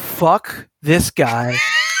 fuck this guy.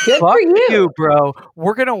 Good Fuck for you. bro.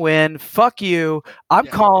 We're gonna win. Fuck you. I'm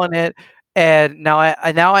Yeah. calling it. And now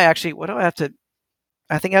I actually, what do I have to?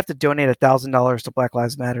 I think I have to donate $1,000 to Black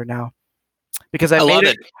Lives Matter now because I love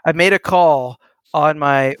it. I made a call on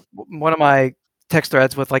one of my text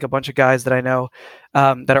threads with like a bunch of guys that I know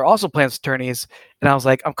that are also plaintiffs' attorneys, and I was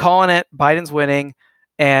like, I'm calling it. Biden's winning,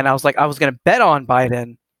 and I was like, I was gonna bet on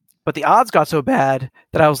Biden, but the odds got so bad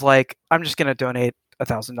that I was like, I'm just gonna donate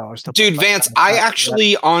 $1,000 to Dude, Black Vance, Lives I Matter.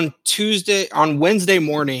 actually on Wednesday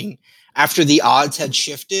morning, after the odds had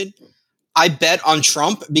shifted, I bet on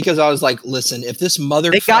Trump because I was like, listen, if this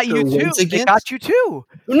motherfucker They got you too. wins again. They got you too.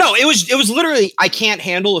 No, it was literally, I can't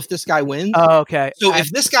handle if this guy wins. Oh, okay. So if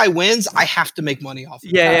this guy wins, I have to make money off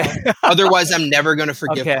of it. Yeah. Otherwise, I'm never going to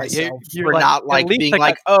forgive Okay, myself you're for like, not at like least being I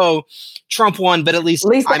like, oh, Trump won, but at least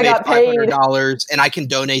I I made got paid. $500 and I can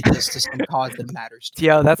donate this to some cause that matters to me.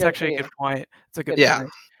 Yeah, that's Good actually for a you. good point. It's a good Yeah.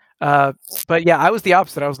 point. But yeah, I was the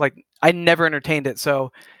opposite. I was like, I never entertained it,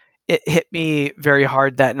 so it hit me very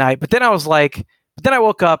hard that night. But then I was like, then I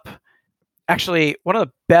woke up. Actually, one of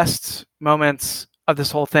the best moments of this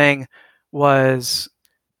whole thing was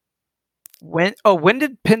when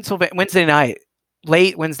did Pennsylvania Wednesday night,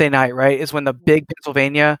 late Wednesday night, right? Is when the big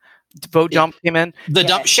Pennsylvania vote Yeah. jump came in. The Yeah.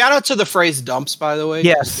 dump. Shout out to the phrase dumps, by the way.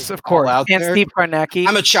 Yes, Just to of call course. out And there. Steve Karnacki.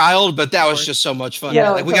 I'm a child, but that was just so much fun.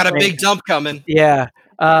 Yeah. Like, we got a totally. big dump coming. Yeah.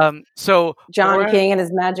 So John Laura- King and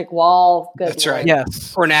his magic wall. Good That's Lord. right.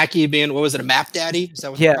 Yes. Kornacki being, what was it, a map daddy? Is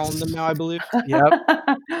that what Yes. they're calling them now, I believe?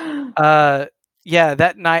 Yep. Yeah,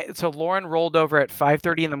 that night. So Lauren rolled over at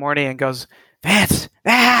 5:30 in the morning and goes, Vance,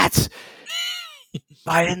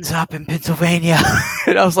 Biden's up in Pennsylvania.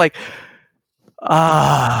 And I was like, and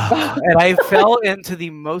I fell into the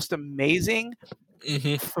most amazing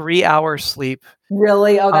 3-hour sleep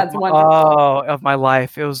Really? Oh, that's wonderful. of my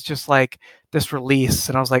life. It was just like this release.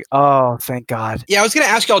 And I was like, oh, thank God. Yeah, I was going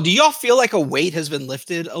to ask y'all, do y'all feel like a weight has been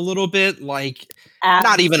lifted a little bit? Like,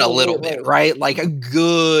 not even a little bit, Absolutely. right? Like a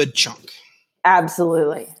good chunk.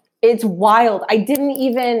 Absolutely. It's wild. I didn't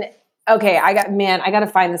even. Okay, I got to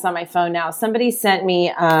find this on my phone now. Somebody sent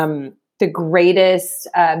me the greatest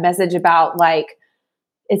message about like,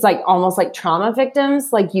 it's like almost like trauma victims.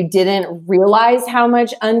 Like you didn't realize how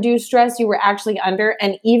much undue stress you were actually under.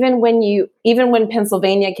 And even when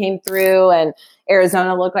Pennsylvania came through and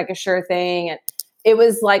Arizona looked like a sure thing. And it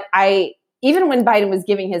was like, even when Biden was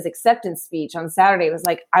giving his acceptance speech on Saturday, it was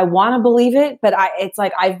like, I want to believe it, but it's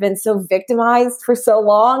like, I've been so victimized for so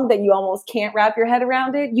long that you almost can't wrap your head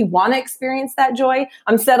around it. You want to experience that joy.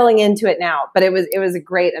 I'm settling into it now, but it was a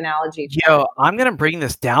great analogy. Yo, I'm going to bring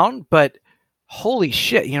this down, but holy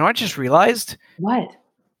shit. You know, I just realized what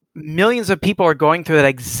millions of people are going through that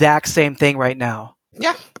exact same thing right now.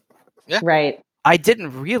 Yeah. Right. I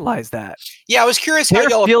didn't realize that. Yeah. I was curious how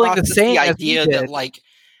y'all feeling processed the idea that like,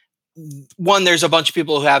 one, there's a bunch of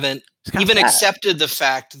people who haven't even accepted the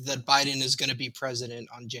fact that Biden is going to be president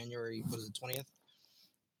on January, what is it, 20th?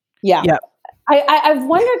 Yeah. I've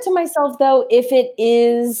wondered to myself, though, if it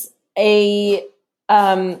is a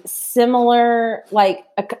similar, like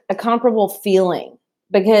a comparable feeling,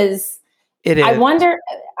 because it is. I wonder,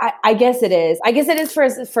 I guess it is. I guess it is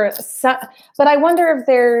for some, but I wonder if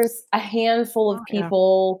there's a handful of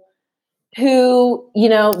people who, you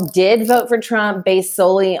know, did vote for Trump based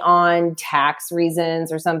solely on tax reasons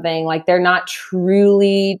or something. Like they're not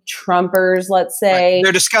truly Trumpers, let's say. Right.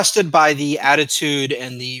 They're disgusted by the attitude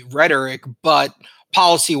and the rhetoric, but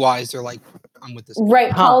policy-wise, they're like, I'm with this.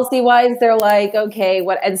 Right. Policy-wise, they're like, okay,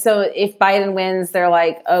 what? And so if Biden wins, they're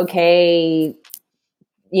like, okay,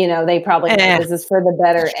 you know, they probably think this is for the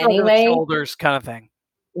better anyway. Shoulders kind of thing.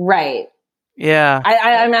 Right. Yeah.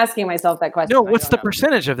 I'm asking myself that question. No, what's the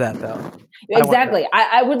percentage of that, though? Exactly.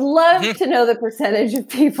 I would love to know the percentage of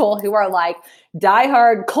people who are like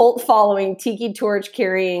diehard cult following, tiki torch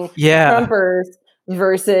carrying Trumpers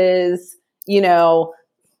versus, you know,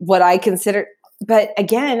 what I consider. But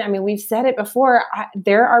again, I mean, we've said it before.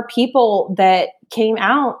 There are people that came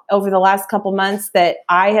out over the last couple months that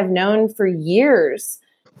I have known for years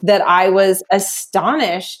that I was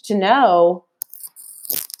astonished to know.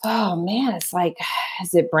 Oh man, it's like,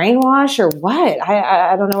 is it brainwash or what?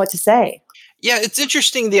 I don't know what to say. Yeah, it's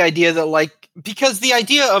interesting the idea that like, because the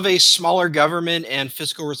idea of a smaller government and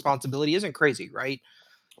fiscal responsibility isn't crazy, right?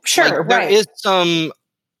 Sure, like, there is some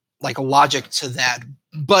like a logic to that,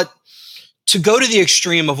 but to go to the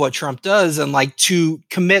extreme of what Trump does and like to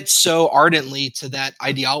commit so ardently to that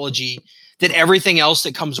ideology that everything else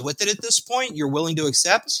that comes with it at this point, you're willing to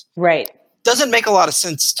accept. Right. Doesn't make a lot of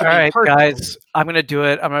sense to me. All right, guys, I'm going to do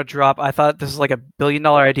it. I'm going to drop. I thought this was like $1 billion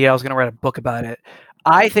idea. I was going to write a book about it.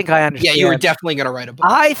 I think I understand. Yeah, you were definitely going to write a book.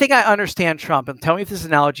 I think I understand Trump, and tell me if this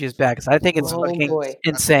analogy is bad, because I think it's fucking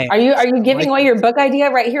insane. Are you giving away your book idea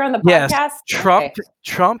right here on the podcast? Yes.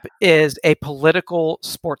 Trump is a political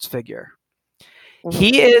sports figure. Mm-hmm.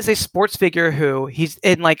 He is a sports figure who he's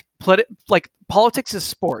in like politics is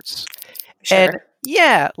sports. Sure. And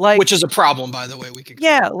yeah, like, which is a problem, by the way.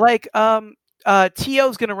 Like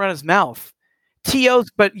T.O.'s gonna run his mouth.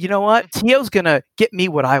 But you know what? T.O.'s gonna get me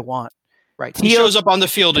what I want. Right. He shows up on the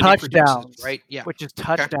field and he produces, right? Yeah. Which is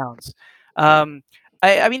touchdowns. Okay.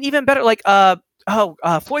 I mean, even better, like Floyd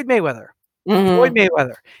Mayweather. Mm-hmm. Floyd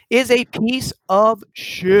Mayweather is a piece of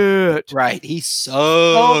shit. Right. He's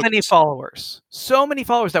so many followers. So many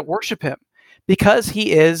followers that worship him. Because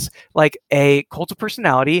he is like a cult of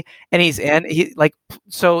personality, and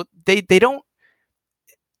so they don't.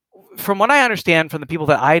 From what I understand from the people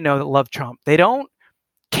that I know that love Trump, they don't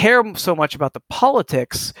care so much about the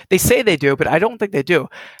politics. They say they do, but I don't think they do.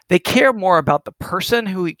 They care more about the person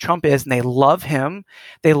who Trump is, and they love him.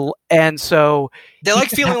 So they like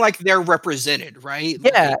feeling like they're represented, right?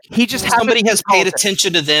 Yeah, like, he just somebody has paid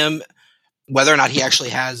attention to them. Whether or not he actually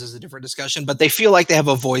has is a different discussion, but they feel like they have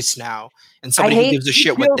a voice now, and somebody who gives a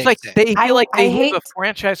shit what they say. They feel like they have a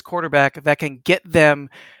franchise quarterback that can get them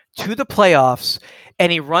to the playoffs,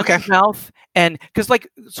 and he runs his mouth. And because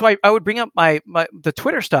I would bring up the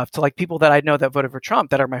Twitter stuff to like people that I know that voted for Trump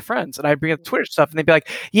that are my friends, and I bring up Twitter stuff, and they'd be like,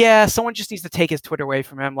 "Yeah, someone just needs to take his Twitter away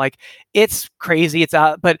from him. Like it's crazy, it's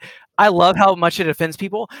out." But I love how much it offends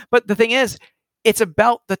people. But the thing is, it's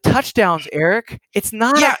about the touchdowns, Eric. It's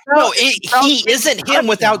not. Yeah, he isn't him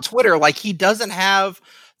without Twitter. Like he doesn't have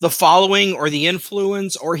the following or the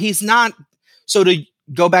influence, or he's not. So to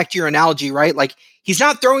go back to your analogy, right? Like he's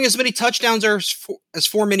not throwing as many touchdowns as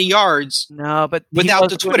 4 many yards. No, but without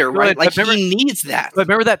the Twitter, right? Like he needs that. But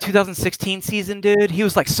remember that 2016 season, dude? He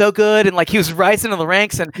was like so good, and like he was rising in the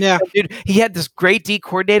ranks, and dude, he had this great D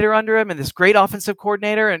coordinator under him, and this great offensive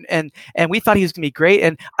coordinator, and we thought he was gonna be great,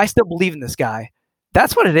 and I still believe in this guy.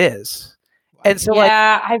 That's what it is. And so,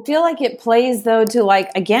 I feel like it plays though to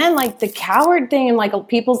like, again, like the coward thing and like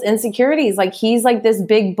people's insecurities. Like he's like this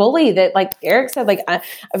big bully that, like Eric said, like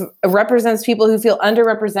represents people who feel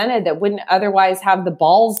underrepresented that wouldn't otherwise have the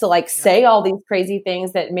balls to like say all these crazy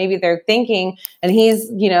things that maybe they're thinking. And he's,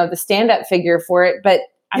 the stand-up figure for it. But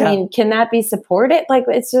I mean, can that be supported? Like,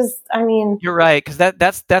 it's just, I mean, you're right. Cause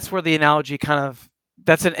that's where the analogy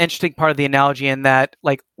that's an interesting part of the analogy, in that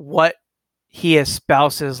like what he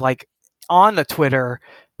espouses, like, on the Twitter,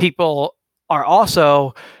 people are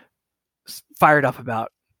also fired up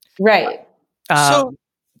about. Right. So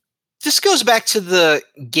this goes back to the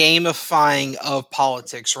gamifying of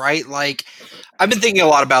politics, right? Like, I've been thinking a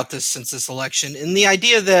lot about this since this election, and the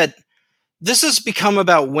idea that this has become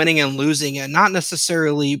about winning and losing and not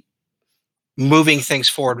necessarily moving things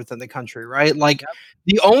forward within the country, right? Like,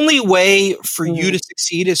 the only way for you to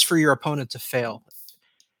succeed is for your opponent to fail.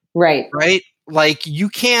 Right. Right? Like, you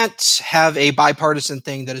can't have a bipartisan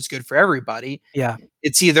thing that is good for everybody. Yeah.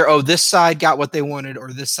 It's either, this side got what they wanted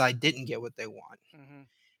or this side didn't get what they want. Mm-hmm.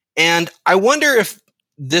 And I wonder if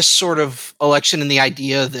this sort of election and the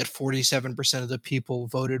idea that 47% of the people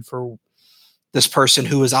voted for this person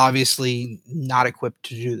who was obviously not equipped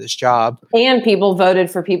to do this job. And people voted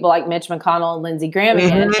for people like Mitch McConnell and Lindsey Graham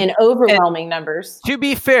in overwhelming numbers. To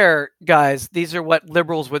be fair, guys, these are what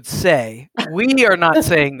liberals would say. We are not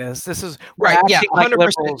saying this. This is right. Yeah, 100%. Like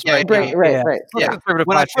liberals, right. Yeah.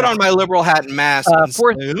 When I put on my liberal hat and mask.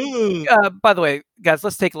 By the way, guys,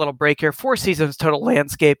 let's take a little break here. 4 Seasons Total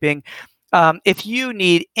Landscaping. If you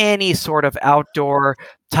need any sort of outdoor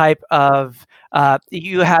type of,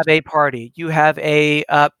 you have a party, you have if you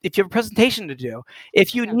have a presentation to do,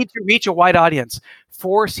 if you need to reach a wide audience,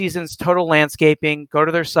 4 Seasons Total Landscaping, go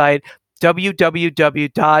to their site,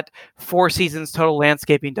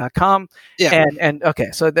 www.fourseasonstotallandscaping.com. Yeah. And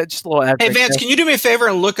okay, so that's just a little ad. Hey, Vance, can you do me a favor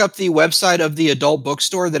and look up the website of the adult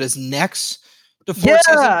bookstore that is next to 4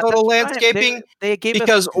 Seasons Total Landscaping? Right. They gave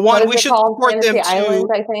because one, we should support Fantasy them too. Island,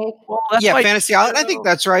 I think. Well, Fantasy Island. I think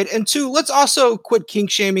that's right. And 2, let's also quit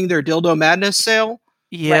kink shaming their Dildo Madness sale.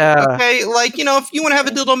 Yeah. Like, okay. Like, if you want to have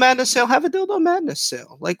a Dildo Madness sale, have a Dildo Madness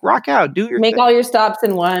sale. Like, rock out. Do your Make thing. all your stops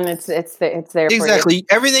in one. It's there exactly. for you.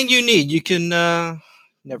 Everything you need. You can.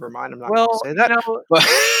 Never mind. I'm not going to say that. But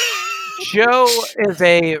Joe is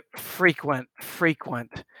a frequent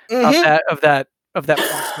of that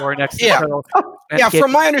store next to Turtle.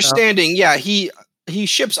 From my understanding, he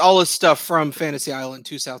ships all his stuff from Fantasy Island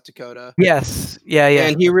to South Dakota. Yes. Yeah.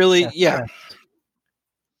 And he really,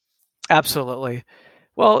 absolutely.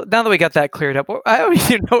 Well, now that we got that cleared up, I don't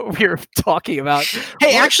even know what we were talking about.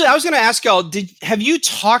 Hey, actually, I was going to ask y'all, have you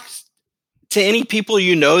talked to any people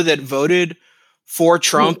that voted for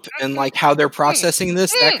Trump and like how they're processing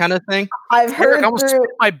this, that kind of thing? I've heard I almost spit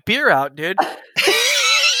my beer out, dude.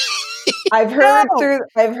 I've heard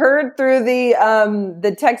through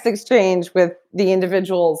the text exchange with the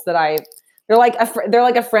individuals that they're like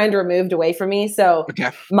a friend removed away from me. So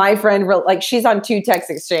my friend, like, she's on 2 text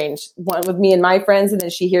exchange, one with me and my friends, and then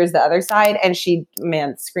she hears the other side, and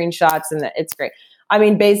screenshots, and it's great. I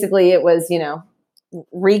mean, basically it was,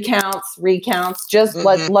 recounts. Just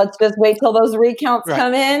let's just wait till those recounts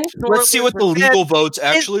come in. Let's see what the legal votes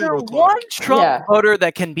actually look like. One Trump voter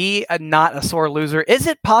that can be not a sore loser. Is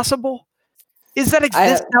it possible? Is that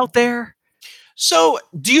exist out there? So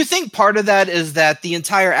do you think part of that is that the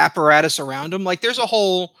entire apparatus around him, like, there's a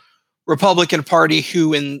whole Republican Party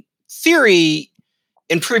who in theory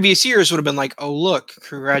in previous years would have been like, oh, look,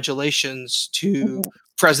 congratulations to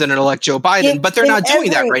President-elect Joe Biden, but they're not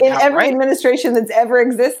doing that right now, right? In every administration that's ever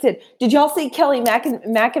existed. Did y'all see Kelly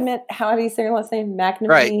McEnany? How do you say her last name? McNamee?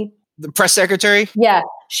 Right. The press secretary? Yeah.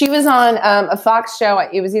 She was on a Fox show.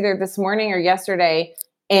 It was either this morning or yesterday.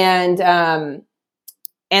 And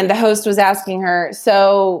the host was asking her,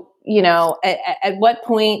 so, at what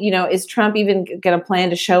point, is Trump even going to plan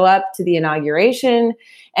to show up to the inauguration?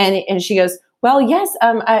 And she goes, well, yes,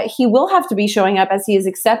 he will have to be showing up as he is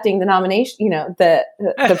accepting the nomination, the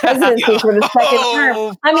presidency for the second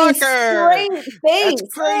term. I mean, straight face.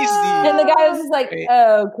 That's crazy. And the guy was just like,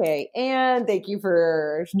 okay, and thank you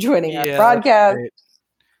for joining our broadcast.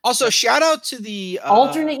 Also, shout out to the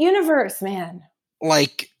alternate universe, man.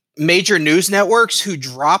 Like, major news networks who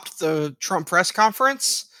dropped the Trump press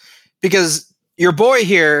conference, because your boy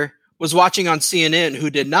here was watching on CNN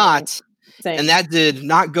who did not. Same. And that did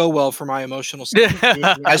not go well for my emotional state,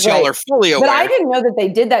 as y'all are fully aware. But I didn't know that they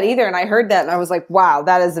did that either, and I heard that, and I was like, wow,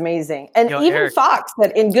 that is amazing. And even Eric, Fox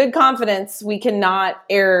said, in good confidence, we cannot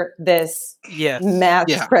air this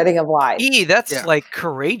mass spreading of lies. That's like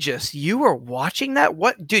courageous. You were watching that?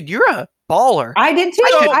 What? Dude, you're a baller. I did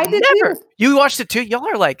too. I did too. You watched it too? Y'all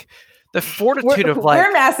are like the fortitude of like,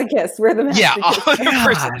 we're masochists. We're the masochists. Yeah,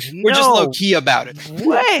 100%. We're just low key about it.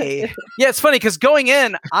 way. Yeah, it's funny because going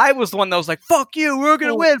in, I was the one that was like, "Fuck you, we're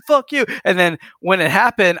gonna win, fuck you." And then when it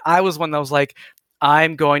happened, I was one that was like,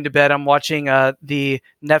 "I'm going to bed. I'm watching the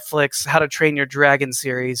Netflix How to Train Your Dragon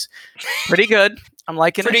series. Pretty good. I'm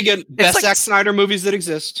liking Pretty it. good. Best like- Zack Snyder movies that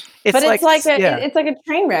exist. But it's like a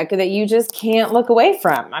train wreck that you just can't look away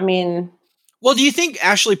from. I mean, Well, do you think,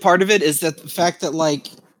 Ashley, part of it is that the fact that, like,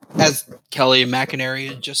 as Kelly McInerney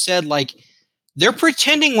had just said, like, they're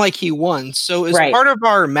pretending like he won. So is Right. part of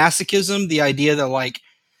our masochism the idea that, like,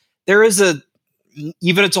 there is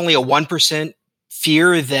even it's only a 1%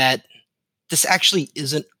 fear that this actually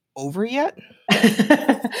isn't over yet?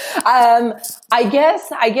 I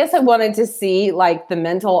guess I wanted to see like the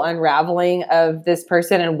mental unraveling of this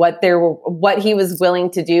person and what he was willing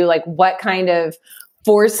to do, like what kind of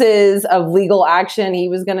forces of legal action he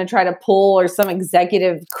was going to try to pull, or some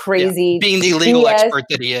executive crazy being the legal BS. expert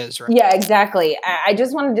that he is, right? Yeah, exactly. I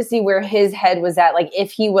just wanted to see where his head was at. Like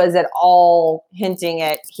if he was at all hinting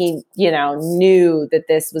at he, knew that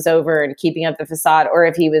this was over and keeping up the facade, or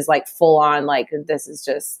if he was like full on like this is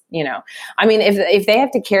just, I mean, if they have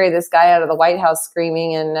to carry this guy out of the White House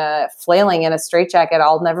screaming and flailing in a straitjacket,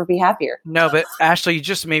 I'll never be happier. No, but Ashley, you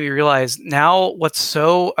just made me realize now what's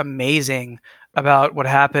so amazing about what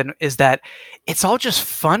happened is that it's all just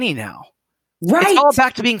funny now. Right. It's all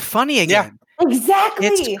back to being funny again.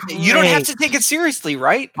 Exactly. You don't have to take it seriously,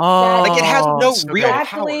 right? Oh, Like, it has no so real good.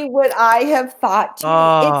 Exactly what I have thought too.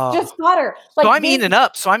 Oh. It's just fodder. Like So I'm eating it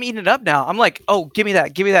up. now. I'm like, oh, give me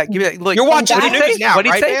that. Look, You're watching what the did he news now, What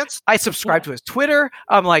did he right, say? Vance? I subscribe to his Twitter.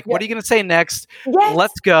 I'm like, what are you going to say next? Yes.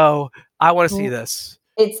 Let's go. I want to see this.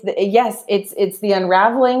 It's the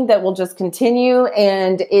unraveling that will just continue,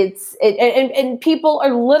 and and people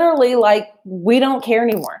are literally like, we don't care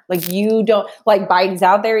anymore. Like you don't like Biden's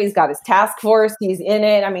out there. He's got his task force. He's in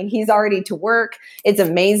it. I mean, he's already to work. It's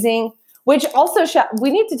amazing. Which also,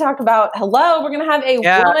 we need to talk about. Hello, we're going to have a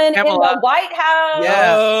woman Kamala. in the White House.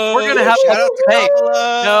 Yeah, we're gonna have. Shout out to Hey,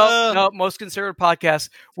 Kamala. no, most conservative podcast.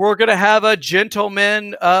 We're gonna have a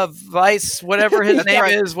gentleman of vice, whatever his That's name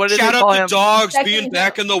right. is. What did Shout they call out to him? dogs Second being gen-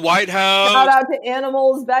 back in the White House. Shout out to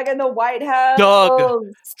animals back in the White House. Doug.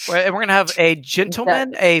 And we're gonna have a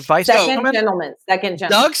gentleman, a vice Second gentleman, gentleman.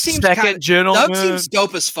 Doug seems second gentleman. Doug seems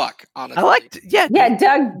dope as fuck, honestly. I liked, yeah, Yeah,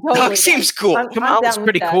 Doug. Totally Doug seems cool. I'm Kamala's down with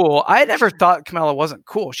pretty that. cool. I never thought Kamala wasn't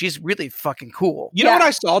cool. She's really fucking cool. You know Yeah. what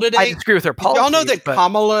I saw today? I disagree with her Did policies. y'all know that but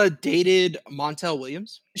Kamala dated Montel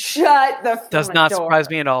Williams? Shut the does front not door. surprise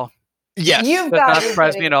me at all. Yes. You've Does got not to be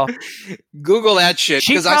surprise me kidding. at all. Google that shit.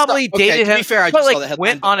 She 'cause I saw- probably okay, dated to him. be fair, I but just saw like the headline.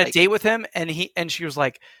 went but, on a like, date with him, and she was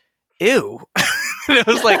like, "Ew." And it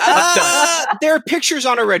was like, I'm done. there are pictures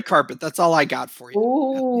on a red carpet. That's all I got for you.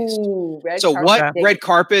 Ooh, red So carpet what date. red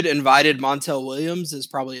carpet invited Montel Williams is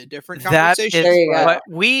probably a different That conversation. is There you go. what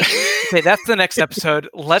okay, that's the next episode.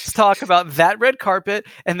 Let's talk about that red carpet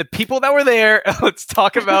and the people that were there. Let's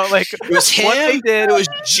talk about like It was what they him. did. It was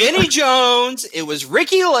Jenny Jones. It was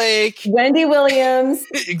Ricky Lake. Wendy Williams.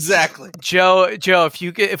 Exactly. Joe, if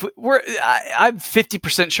you get, if we're, I'm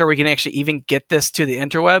 50% sure we can actually even get this to the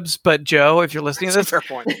interwebs. But Joe, if you're listening to That's a this,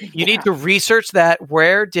 fair point. you need to research that.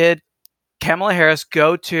 Where did Kamala Harris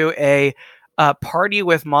go to a party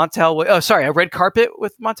with Montel? Oh, sorry, a red carpet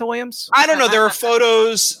with Montel Williams. I don't know. There are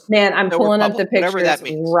photos. Man, I'm That were pulling up the public, whatever pictures that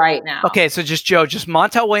means. right now. Okay, so just Joe, just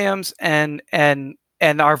Montel Williams and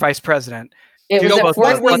our vice president. It You was know, at both Fort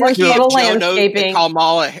of us. Worth Let's do it. Total Joe knows that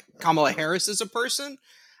Landscaping. Kamala Harris is a person.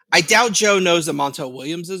 I doubt Joe knows that Montel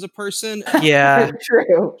Williams is a person. Yeah,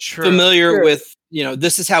 True. true. Familiar True. with,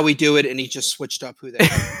 this is how we do it, and he just switched up who they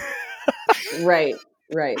are. Right.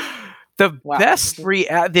 The Wow. best.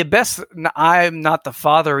 I'm not the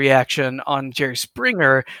father reaction on Jerry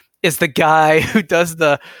Springer is the guy who does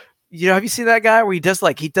the. Have you seen that guy where he does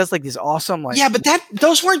like these awesome like Yeah, but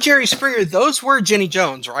those weren't Jerry Springer. Those were Jenny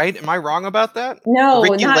Jones, right? Am I wrong about that? No,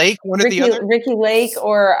 Ricky not Lake, one or the other? Ricky Lake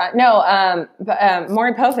or Maury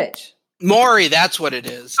Povich. Maury, that's what it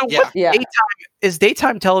is. So Yeah. what Yeah.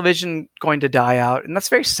 daytime television going to die out, and that's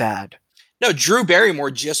very sad. No, Drew Barrymore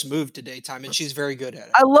just moved to daytime, and she's very good at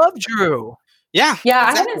it. I love Drew. Yeah. Yeah, I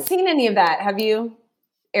exactly. haven't seen any of that. Have you,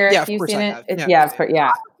 Eric? Yeah, of you've course seen I it? have. It's- Yeah.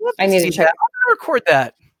 yeah. I need to See check. that. I'm gonna record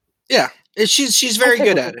that. Yeah. She's very check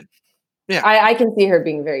good it at out. it. I can see her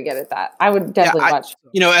being very good at that. I would definitely I- watch.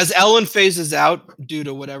 As Ellen phases out due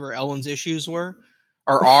to whatever Ellen's issues were,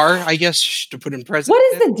 or are, I guess, to put in present.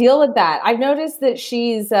 What is the deal with that? I've noticed that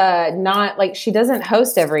she's not like she doesn't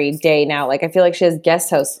host every day now. Like I feel like she has guest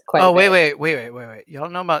hosts quite. Oh a bit. wait! Y'all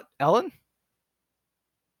know about Ellen?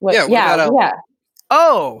 What, Yeah, what yeah, about Ellen? yeah.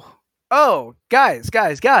 Oh, oh, guys.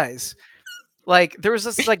 Like there was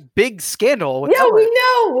this like big scandal. With Yeah, we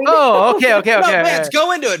know. We know. Okay. No, Vance,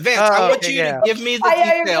 go into it. Vance, I want you to give me the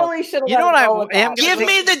I detail. really should have. You know what I am? Give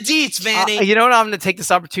me the deets, Vanny. You know what I'm going to take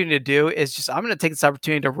this opportunity to do is just I'm going to take this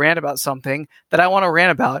opportunity to rant about something that I want to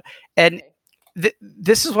rant about, and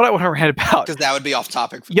this is what I want to rant about because that would be off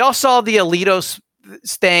topic. Y'all saw the Alito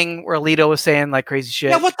thing where Alito was saying like crazy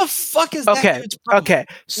shit. Yeah, what the fuck is that? Okay.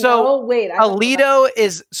 So no, wait, Alito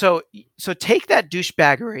is so take that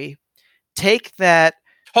douchebaggery. Take that.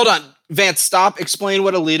 Hold on, Vance. Stop. Explain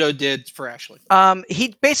what Alito did for Ashley.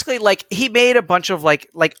 He basically he made a bunch of like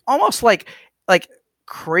almost like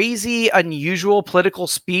crazy, unusual political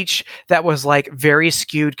speech that was like very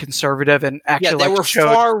skewed conservative and actually there were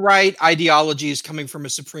far right ideologies coming from a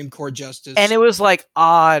Supreme Court justice, and it was like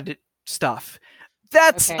odd stuff.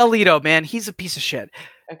 That's Alito, man. He's a piece of shit.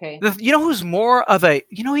 Okay. You know who's more of a?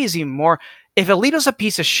 You know he's even more. If Alito's a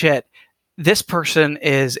piece of shit, this person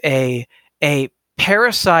is a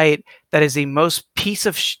parasite that is the most piece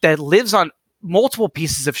of that lives on multiple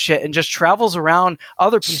pieces of shit and just travels around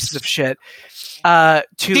other pieces of shit to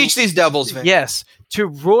teach these devils. Vance. Yes, to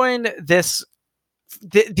ruin this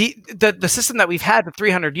the system that we've had for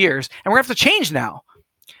 300 years, and we're gonna have to change now.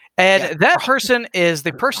 And that person is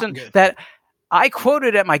the person that I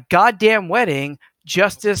quoted at my goddamn wedding,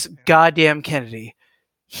 Justice Goddamn Kennedy.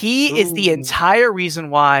 He is the entire reason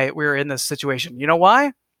why we're in this situation. You know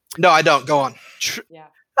why? No, I don't. Go on.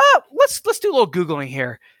 Let's do a little Googling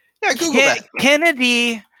here. Yeah, Google that.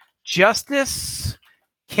 Kennedy, Justice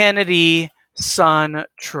Kennedy, son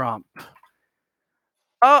Trump.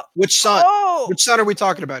 Which son? Oh, which son are we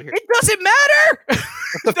talking about here? It doesn't matter.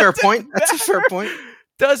 That's a fair point. That's a fair point.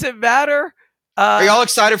 Doesn't matter. Are y'all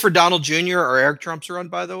excited for Donald Jr. or Eric Trump's run?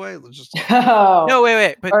 By the way, let's just no,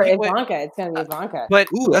 wait. But or Ivanka. It's gonna be Ivanka. But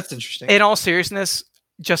that's interesting. In all seriousness,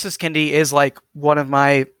 Justice Kennedy is like one of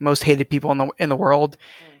my most hated people in the world.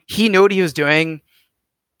 He knew what he was doing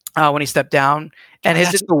when he stepped down, and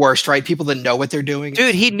that's the worst, right? People that know what they're doing.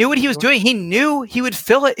 Dude, he knew what he was doing. He knew he would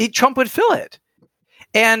fill it. Trump would fill it,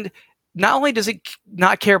 and not only does he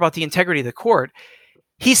not care about the integrity of the court,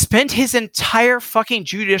 he spent his entire fucking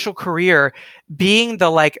judicial career being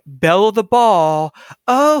the like belle of the ball.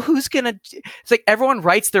 Oh, who's gonna? It's like everyone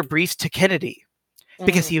writes their briefs to Kennedy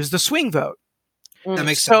because he was the swing vote. That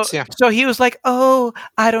makes sense. Yeah. So he was like, "Oh,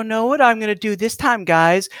 I don't know what I'm gonna do this time,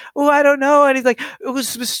 guys. Oh, I don't know." And he's like,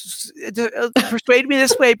 "Persuade me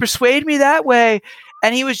this way, persuade me that way."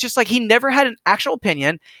 And he was just like, he never had an actual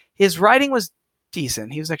opinion. His writing was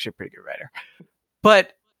decent. He was actually a pretty good writer,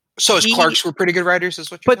 but so his clerks were pretty good writers,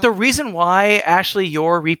 is what. But the reason why, Ashley,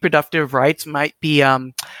 your reproductive rights might be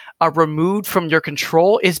removed from your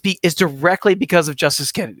control is directly because of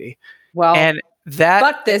Justice Kennedy. Well, and that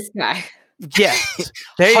fuck this guy. Yes,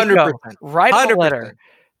 there you 100%. Go. Write a letter,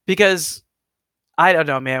 because I don't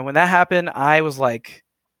know, man. When that happened, I was like,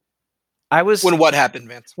 when what happened,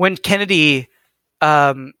 Vance? When Kennedy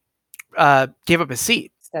gave up his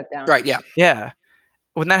seat, stepped down. Right? Yeah.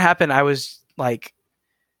 When that happened, I was like,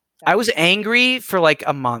 I was angry for like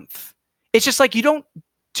a month. It's just like you don't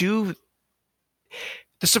do.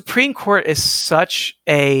 The Supreme Court is such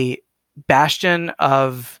a bastion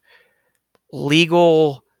of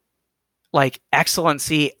legal like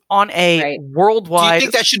excellency on a worldwide. Do you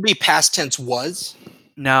think that should be past tense was?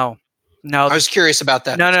 No. I was curious about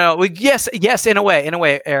that. No. Yes, in a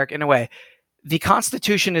way, Eric, in a way. The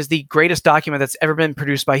Constitution is the greatest document that's ever been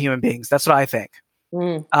produced by human beings. That's what I think.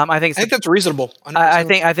 I think that's reasonable. I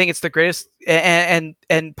think it's the greatest, and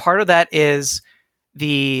part of that is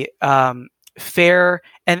the fair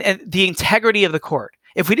and the integrity of the court.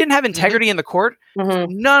 If we didn't have integrity in the court,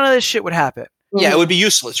 none of this shit would happen. Yeah, it would be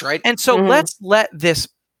useless, right? And so let's let this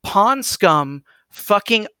pawn scum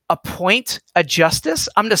fucking appoint a justice.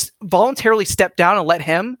 I'm just voluntarily step down and let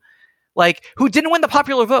him, like, who didn't win the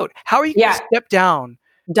popular vote. How are you going to step down?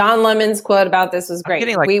 Don Lemon's quote about this was great.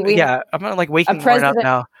 I'm like waking more up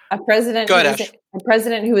now. A president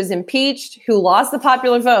who was impeached, who lost the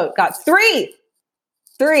popular vote, got three.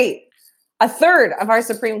 A third of our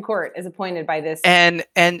Supreme Court is appointed by this. And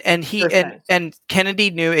Kennedy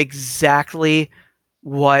knew exactly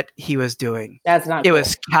what he was doing. That's not. It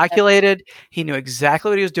was calculated. He knew exactly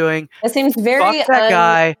what he was doing. It seems very fuck that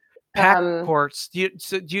guy. Pack courts. Do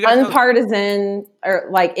you guys unpartisan or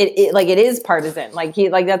like it is partisan? Like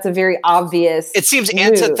that's a very obvious. It seems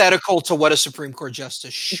antithetical to what a Supreme Court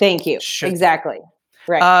justice should. Thank you. Exactly.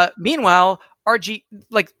 Right. Meanwhile, RG,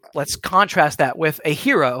 like, let's contrast that with a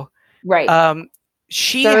hero. Right.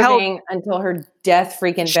 She serving until her death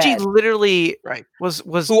freaking bed. She literally was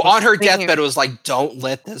who on her deathbed was like, "Don't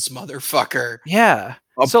let this motherfucker." Yeah.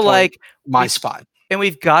 So like my spot. And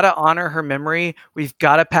we've got to honor her memory. We've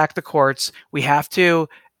got to pack the courts. We have to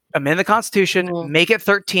amend the Constitution, make it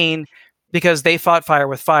 13 because they fought fire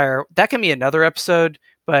with fire. That can be another episode.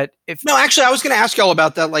 But no, actually, I was going to ask y'all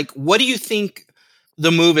about that. Like, what do you think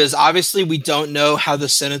the move is? Obviously, we don't know how the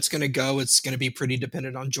Senate's going to go. It's going to be pretty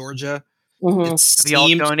dependent on Georgia. Have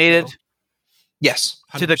y'all donated? Yes.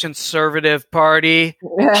 100%. To the Conservative Party.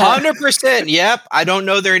 100%. Yep. I don't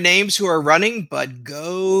know their names who are running, but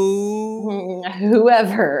go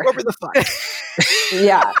whoever the fuck.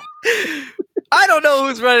 Yeah. I don't know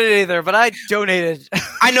who's running either, but I donated.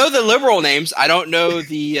 I know the liberal names. I don't know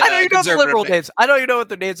the I know you know the liberal names. I don't even know what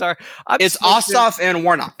their names are. It's Ossoff and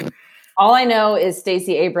Warnock. All I know is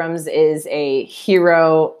Stacey Abrams is a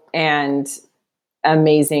hero and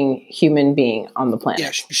amazing human being on the planet.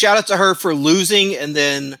 Yeah, shout out to her for losing and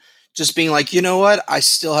then just being like, you know what? I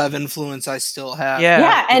still have influence. I still have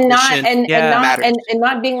and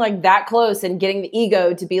not being like that close and getting the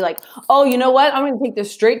ego to be like, oh, you know what? I'm going to take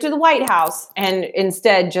this straight to the White House, and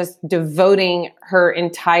instead just devoting her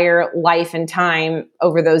entire life and time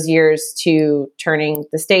over those years to turning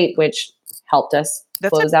the state, which helped us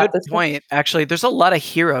close out this point. Actually, there's a lot of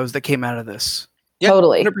heroes that came out of this. Yeah,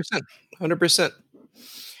 totally, 100%.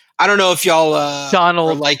 I don't know if y'all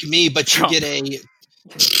Donald are like me, but Trump. You get a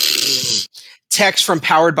text from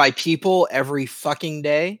Powered by People every fucking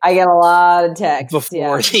day. I get a lot of texts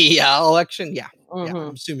before the election. Yeah, mm-hmm. I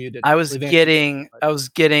assume you did. I was getting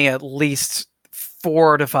at least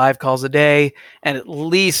 4 to 5 calls a day and at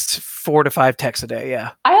least 4 to 5 texts a day.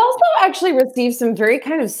 Yeah. I also actually received some very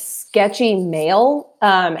kind of sketchy mail,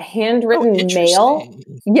 handwritten mail.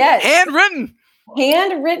 Yes, handwritten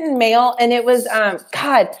mail, and it was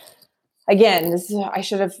God. Again, I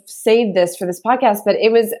should have saved this for this podcast, but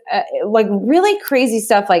it was like really crazy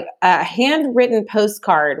stuff, like a handwritten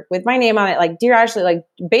postcard with my name on it, like "Dear Ashley," like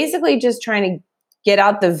basically just trying to get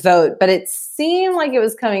out the vote. But it seemed like it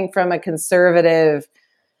was coming from a conservative,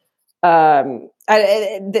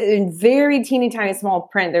 in very teeny tiny small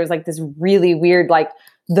print. There was like this really weird, like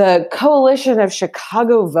the Coalition of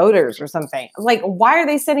Chicago Voters or something. Like, why are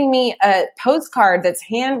they sending me a postcard that's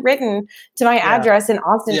handwritten to my address in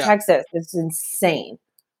Austin, Texas? It's insane.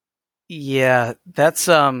 Yeah, that's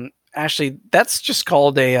Ashley, that's just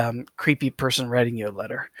called a creepy person writing you a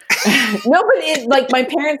letter. No, but like my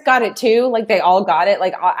parents got it too. Like they all got it.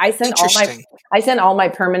 Like I sent all my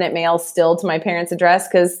permanent mail still to my parents' address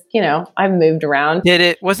because I've moved around.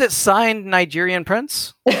 Was it signed Nigerian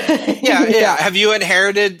Prince? Yeah. Have you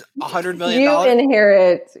inherited $100 million? You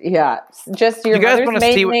inherit, just your mother's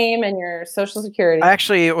maiden name and your social security. I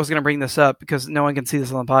actually was going to bring this up because no one can see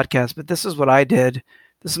this on the podcast, but this is what I did.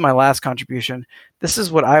 This is my last contribution. This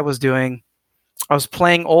is what I was doing. I was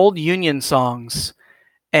playing old Union songs,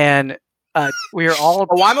 and we were all.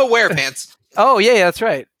 Oh, I'm aware, Pants. Oh, yeah, that's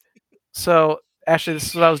right. So, actually, this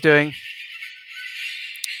is what I was doing.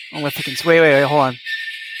 Wait, hold on.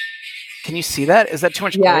 Can you see that? Is that too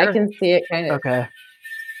much clear? Yeah, I can see it kind of. Okay.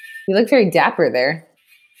 You look very dapper there.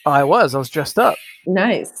 Oh, I was dressed up.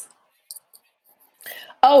 Nice.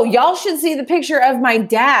 Oh, y'all should see the picture of my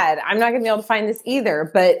dad. I'm not going to be able to find this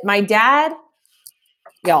either, but my dad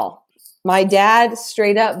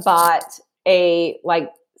straight up bought a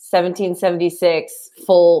 1776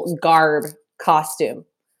 full garb costume.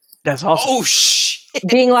 That's awesome. Oh, shit.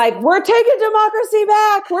 Being like, we're taking democracy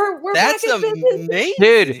back. We're That's back in business. Amazing.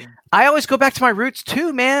 Dude, I always go back to my roots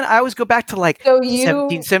too, man. I always go back to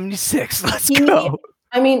 1776. Let's go.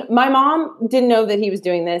 I mean, my mom didn't know that he was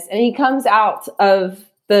doing this, and he comes out of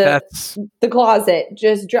the closet,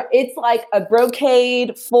 it's like a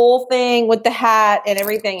brocade full thing with the hat and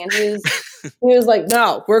everything. And he was like,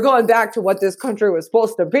 no, we're going back to what this country was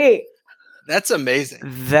supposed to be. That's amazing.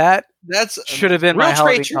 That's should have been my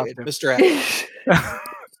Halloween costume, Mr. Adams.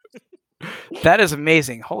 That is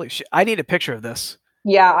amazing. Holy shit. I need a picture of this.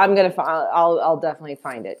 Yeah, I'm going to I'll definitely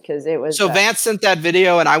find it because it was. So Vance sent that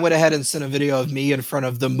video, and I went ahead and sent a video of me in front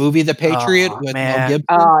of the movie The Patriot with Mel Gibson.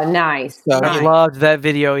 Oh, nice. So, I loved that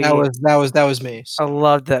video. That was me. So. I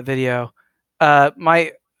loved that video.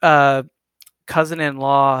 My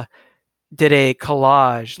cousin-in-law did a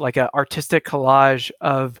collage, like an artistic collage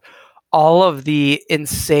of all of the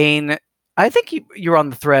insane. I think you were on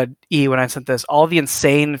the thread, E, when I sent this. All the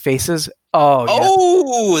insane faces.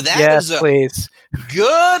 Oh, yes. Yes, please.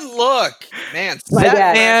 Good look, man.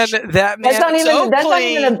 That man. That's not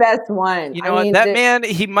even the best one. You know what? That man,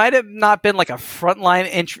 he might have not been like a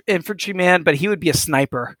frontline infantryman, but he would be a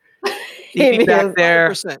sniper. He'd be back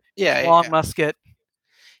there, long musket.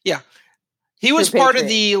 Yeah, he was part of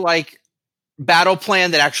the battle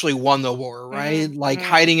plan that actually won the war, right? Mhm, Like mhm.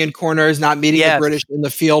 hiding in corners, not meeting the Yes. British in the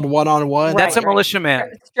field one-on-one. That's a Right.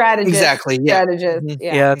 militiaman. Strategist. Exactly, yeah. Strategist. Mhm.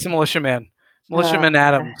 Yeah. Yeah, it's a militiaman. Militiaman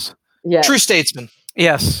Adams. Yeah. True statesman.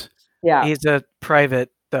 Yes. Yeah. He's a private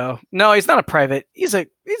though. No, he's not a private. He's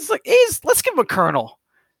let's give him a colonel.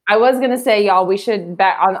 I was gonna say, y'all, we should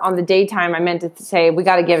back on the daytime. I meant to say we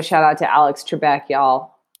got to give a shout out to Alex Trebek,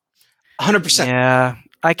 y'all. 100%. Yeah.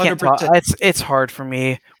 I can't talk. 100%. It's hard for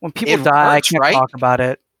me. When people It die, hurts, I can't right? talk about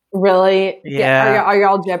it. Really? Yeah. Are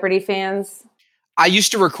y'all Jeopardy fans? I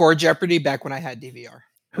used to record Jeopardy back when I had DVR.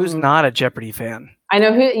 Who's not a Jeopardy fan? I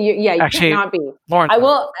know who. You Actually, cannot be. Lawrence. I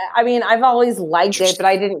will. I mean, I've always liked it, but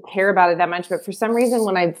I didn't care about it that much. But for some reason,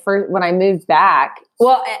 when I moved back,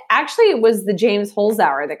 well, actually, it was the James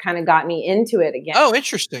Holzhauer that kind of got me into it again. Oh,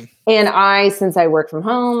 interesting. And since I work from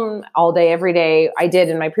home all day, every day, I did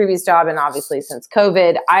in my previous job, and obviously since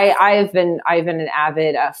COVID, I've been an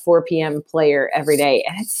avid 4 p.m. player every day,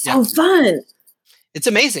 and it's so fun. It's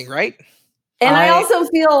amazing, right? And I also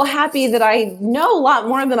feel happy that I know a lot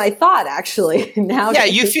more than I thought, actually. Now, Yeah,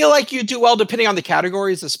 you feel like you do well depending on the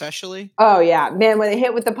categories, especially. Oh yeah, man! When they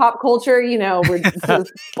hit with the pop culture, we're just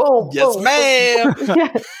boom, Yes, boom, ma'am. boom.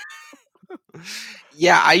 Yeah.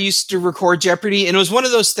 Yeah, I used to record Jeopardy, and it was one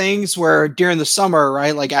of those things where during the summer,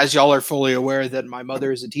 right? Like, as y'all are fully aware that my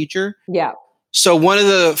mother is a teacher. Yeah. So one of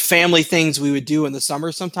the family things we would do in the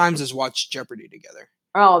summer sometimes is watch Jeopardy together.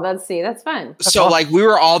 Oh, that's fun. So like we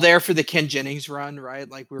were all there for the Ken Jennings run, right?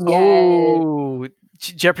 Like we were all Oh,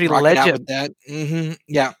 Jeopardy rocking out legend. with that. Mm-hmm.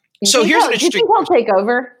 Yeah. Do So here's an you interesting think he'll take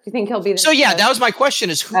over? Do you think he'll be the So yeah, next that host? was my question: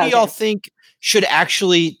 is who do Okay. y'all think should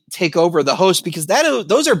actually take over the host? Because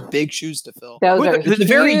those are big shoes to fill. Those are It's a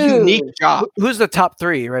very huge. unique job. Who's the top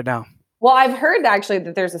 3 right now? Well, I've heard actually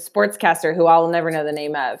that there's a sportscaster who I will never know the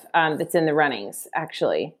name of that's in the runnings,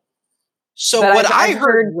 actually. So But what I've I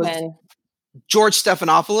heard was when George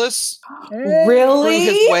Stephanopoulos really.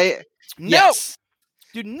 threw his way. No. Yes.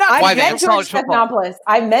 Do not I Why, take him met from George college football. Stephanopoulos.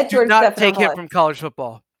 I met Do George not take him Stephanopoulos. from college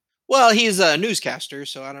football. Well, he's a newscaster,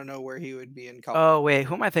 so I don't know where he would be in college. Oh wait,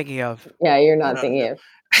 who am I thinking of? Yeah, you're not No, thinking no. of.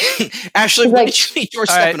 Ashley, He's when like- did you meet George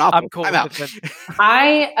All right, Stephanopoulos? I'm cool I'm with out. it then.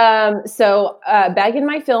 I back in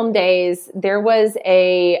my film days, there was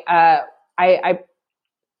I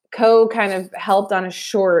kind of helped on a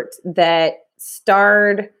short that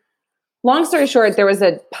starred. Long story short, there was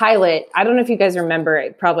a pilot. I don't know if you guys remember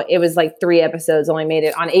it. Probably it was like 3 episodes. Only made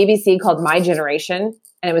it on ABC called My Generation,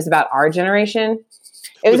 and it was about our generation.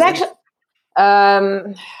 It was Who's actually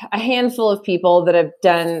a handful of people that have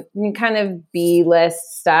done kind of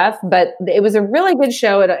B-list stuff, but it was a really good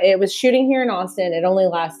show. It was shooting here in Austin. It only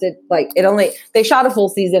lasted they shot a full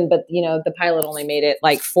season, but the pilot only made it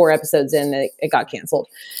like 4 episodes in. It got canceled.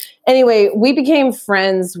 Anyway, we became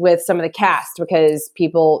friends with some of the cast because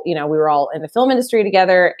people, we were all in the film industry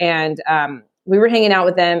together, and we were hanging out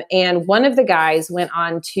with them. And one of the guys went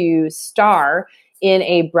on to star in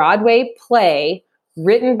a Broadway play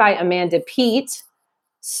written by Amanda Peet,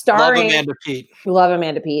 starring Love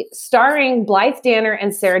Amanda Peet, starring Blythe Danner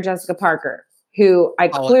and Sarah Jessica Parker, who I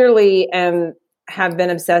Oh. clearly have been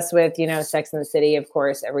obsessed with. Sex and the City, of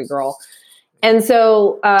course, every girl. And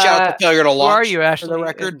so, Shout out to Failure to Who Launch. are you, Ashley? For the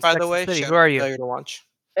record, in by Sex the and way. the City? Shout Who out are to you? Failure to Launch.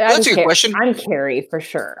 That's a good question. I'm Carrie for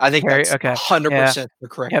sure. I think Carrie, that's okay. 100% the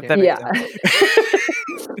correct Yep, that answer.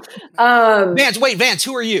 makes Yeah. Vance,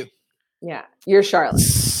 who are you? Yeah, you're Charlotte.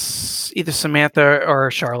 Either Samantha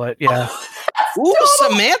or Charlotte. Yeah. Ooh,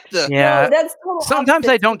 Samantha. Yeah. No, that's total Sometimes I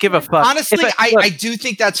opposite. don't give a fuck. Honestly, If I do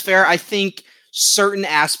think that's fair. I think certain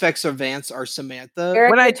aspects of Vance are Samantha.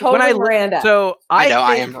 Eric, when I you're totally Miranda. So I know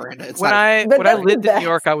I think am Miranda. It's when not- I But when I that's lived the in New best.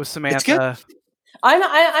 York, I was It's Samantha.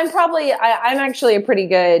 I'm probably I'm actually a pretty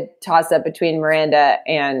good toss up between Miranda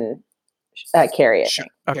and Carrie. I Sure.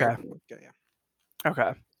 think. Okay. Yeah.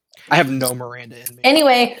 Okay. I have no Miranda in me.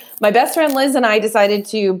 Anyway, my best friend Liz and I decided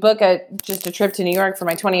to book just a trip to New York for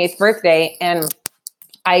my 28th birthday, and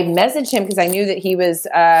I messaged him because I knew that he was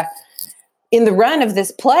in the run of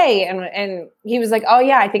this play, and he was like, "Oh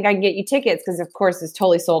yeah, I think I can get you tickets," because of course it's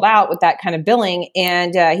totally sold out with that kind of billing.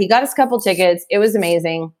 And he got us a couple tickets. It was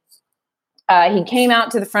amazing. He came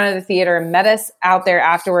out to the front of the theater and met us out there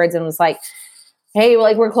afterwards, and was like, "Hey,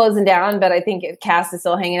 we're closing down, but I think cast is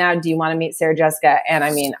still hanging out. Do you want to meet Sarah Jessica?" And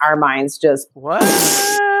I mean, our minds just What?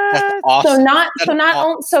 That's awesome.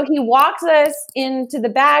 So he walks us into the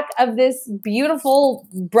back of this beautiful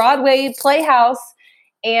Broadway playhouse,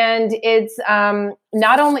 and it's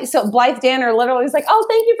not only so Blythe Danner literally is like, "Oh,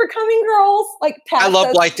 thank you for coming, girls!" I love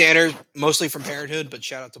us. Blythe Danner, mostly from Parenthood, but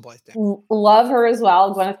shout out to Blythe Danner. Love her as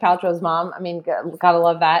well, Gwyneth Paltrow's mom. I mean, gotta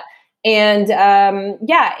love that. And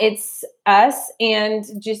it's us and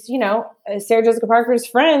just, Sarah Jessica Parker's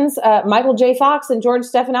friends, Michael J. Fox and George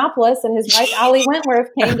Stephanopoulos and his wife, Ali Wentworth,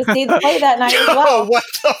 came to see the play that night as well. What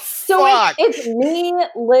the So fuck? it's me,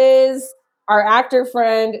 Liz, our actor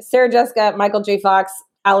friend, Sarah Jessica, Michael J. Fox,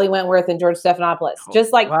 Ali Wentworth, and George Stephanopoulos.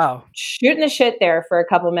 Just like Wow. shooting the shit there for a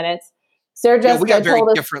couple of minutes. Sarah Yeah, we Jessica got very told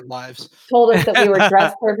us different lives. that we were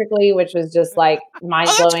dressed perfectly, which was just like mind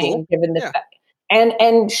blowing, cool. given the Yeah.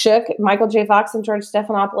 and shook Michael J. Fox and George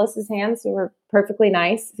Stephanopoulos' hands, who were perfectly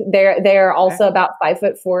nice. They're also about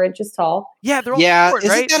 5'4" tall. Yeah, they're all Yeah, short,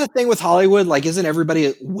 isn't right? that a thing with Hollywood? Like, isn't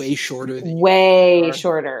everybody way shorter than you? Way are?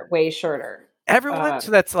 shorter. Everyone.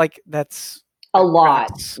 So that's A lot.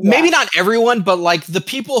 That's- Maybe not everyone, but like the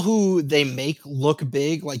people who they make look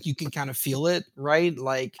big, like you can kind of feel it, right?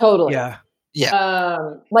 Like, Totally. Yeah.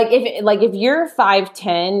 Like if you're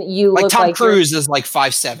 5'10", you like look Tom like you're- Cruise is like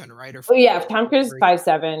 5'7", right? Or Oh yeah, Tom Cruise is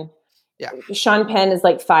 5'7". Yeah. Sean Penn is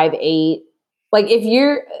like 5'8". Like if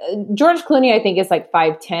you're George Clooney, I think is like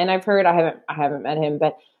 5'10". I've heard. I haven't met him,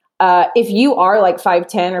 but if you are like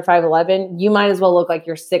 5'10" or 5'11", you might as well look like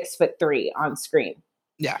you're 6'3" on screen.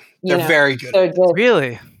 Yeah, You they're know? very good. So just,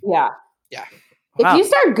 Really? yeah. Yeah. If Wow. you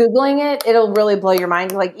start Googling it, it'll really blow your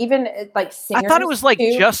mind. Like even like singers. I thought it was like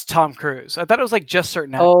too. just Tom Cruise. I thought it was like just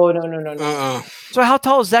certain actors. Oh no. Uh-uh. So how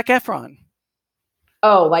tall is Zac Efron?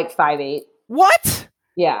 Oh, like 5'8". What?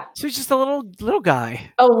 Yeah. So he's just a little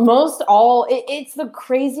guy. Oh, it's the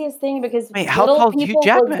craziest thing because Wait, how little tall is Hugh people look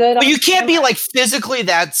Jackman? good But on you can't be camera. like physically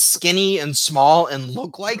that skinny and small and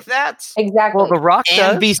look like that Exactly. Well, The Rock and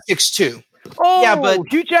does. be 6'2". Oh, Yeah, but-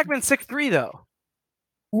 Hugh Jackman's 6'3" though.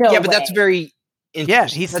 no Yeah, but that's way. very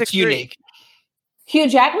interesting. he's that's 6'3". unique. Hugh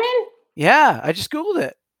Jackman. Yeah, I just googled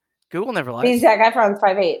it. Google never lies. He's Zac Efron's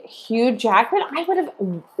 5'8". Hugh Jackman. I would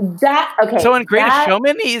have that. Okay. So in Greatest that-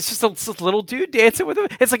 Showman, he's just a little dude dancing with him.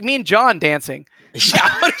 It's like me and John dancing. Yeah,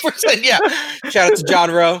 100%. Yeah. Shout out to John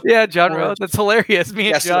Rowe. Yeah, John Or- Rowe. That's hilarious. Me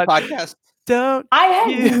and Guest of John. the podcast. Don't. I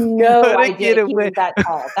had You no gotta idea get he away. was that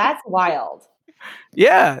tall. That's wild.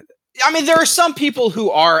 Yeah. I mean, there are some people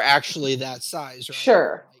who are actually that size, right?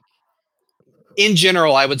 Sure. In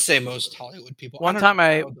general, I would say most Hollywood people. One don't time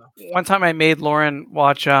know, though. One time I made Lauren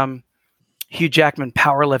watch Hugh Jackman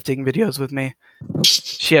powerlifting videos with me.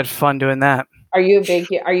 She had fun doing that. Are you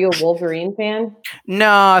a Wolverine fan? No,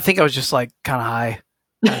 I think I was just like kind of high.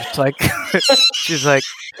 I was like, she's like,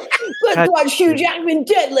 Let's God. watch Hugh Jackman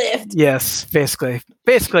deadlift. yes,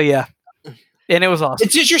 basically, yeah. And it was awesome.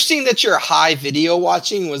 It's interesting that your high video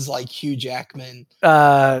watching was like Hugh Jackman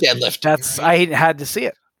deadlifting. That's right? I had to see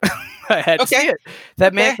it. I had to see Okay. it.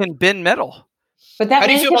 That man Okay. can bend metal. But that How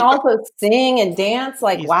do you man feel can about also sing and dance.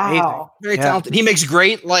 Like, He's wow. Very Yeah. talented. He makes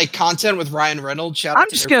great like content with Ryan Reynolds. Shout out I'm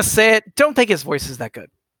to just gonna say it. Don't think his voice is that good.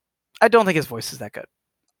 I don't think his voice is that good.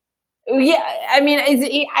 Yeah, I mean,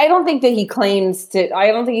 I don't think that he claims to. I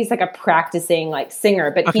don't think he's like a practicing like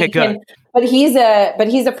singer, but Okay, he good. can. But he's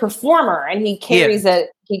a performer, and he carries it.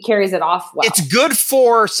 He carries it off well. It's good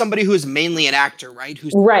for somebody who is mainly an actor, right?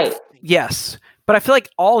 Who's right. Yes, but I feel like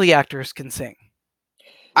all the actors can sing.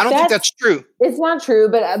 I don't think that's true It's not true,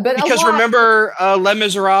 but a because lot, remember Les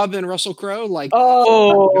Miserables and Russell Crowe, like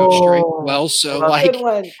Oh, go straight well. So Good like, good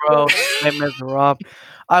one. Bro, Les Miserables.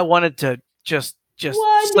 I wanted to just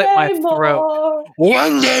One slit my day throat. more.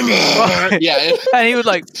 one day more. Yeah, And he would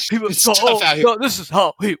like, people It's go, tough out here. no, this is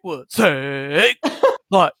how he would say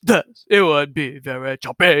like this. It would be very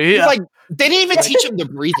choppy. He's like they didn't even teach him the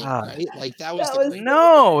breathing, God. right? Like that was That the was- thing.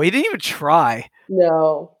 No, he didn't even try.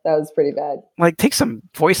 No, that was pretty bad. Like, take some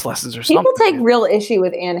voice lessons or People something. take real issue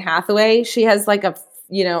with Anne Hathaway. She has like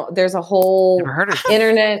there's a whole Never heard of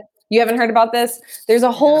internet. You haven't heard about this? There's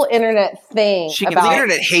a whole internet thing She can The about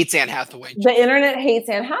internet hates Anne Hathaway. the internet hates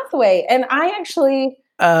Anne Hathaway, and I actually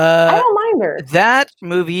I Uh, don't mind her. that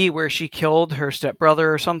movie where she killed her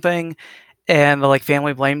stepbrother or something, and the like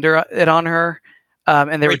family blamed it on her,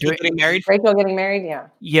 and they were Rachel doing getting married. Rachel getting married, yeah.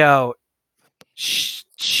 yo.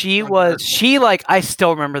 She like I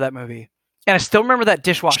still remember that movie, and I still remember that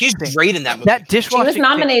dishwashing She's scene. great in that movie. That She dishwashing was scene-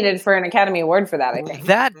 nominated for an Academy Award for that, I think.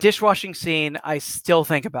 that dishwashing scene I still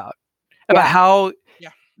think about Yeah. how Yeah.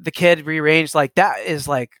 the kid rearranged. Like, that is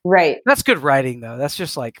like, Right. that's good writing though. That's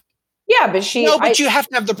just like, Yeah, but she no, but you have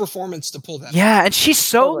to have the performance to pull that. yeah, and she's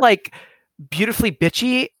so Totally. like beautifully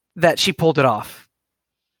bitchy that she pulled it off.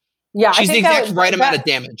 yeah, She's I the think that exact was- right amount that- of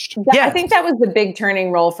damaged. Yeah. I think that was the big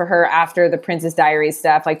turning role for her after the Princess Diaries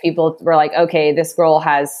stuff. Like people were like, okay, this girl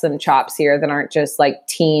has some chops here that aren't just like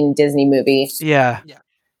teen Disney movie. Yeah. Yeah.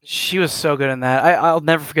 She was so good in that. I'll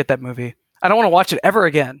never forget that movie. I don't want to watch it ever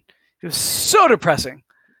again. It was so depressing.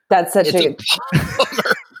 That's such It's a a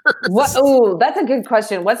bummer. What? Oh, that's a good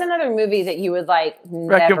question. What's another movie that you would like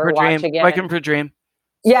Requiem never for watch Dream. again? Requiem for Dream.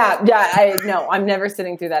 Yeah. I know. I'm never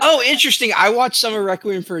sitting through that. Oh, interesting. I watched some of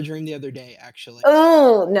Requiem for a Dream the other day, actually.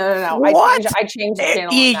 Oh no! What? I changed the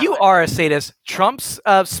channel. on that You one. are a sadist. Trump's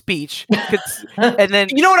speech, and then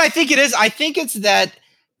You know what I think it is? I think it's that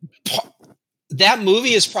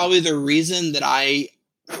movie is probably the reason that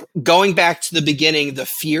going back to the beginning, the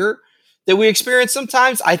fear that we experience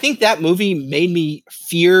sometimes, I think that movie made me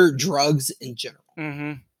fear drugs in general.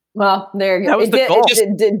 Mm-hmm. Well, there you go. That was the goal.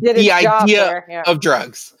 It did its The job idea there. Yeah. of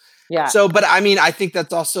drugs. Yeah. So, but I mean, I think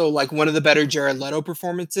that's also like one of the better Jared Leto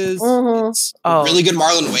performances. Mhm. It's a really good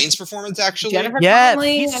Marlon Wayans performance, actually. Jennifer Yes,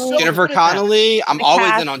 Connelly. he's I so mean, Jennifer good at that. Connelly. I'm The always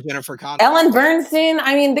cast. in on Jennifer Connelly. Ellen Bernstein.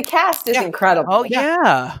 I mean, the cast is Yeah. incredible. Oh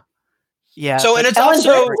yeah. So, and it's Ellen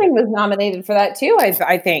also Bernstein was nominated for that too.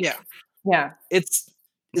 I think. Yeah. Yeah. Is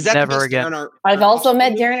that Never the best again. I've also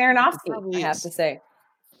met movie? Darren It Aronofsky. probably I have is. to say.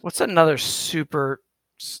 What's another super?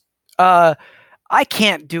 I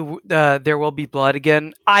can't do There Will Be Blood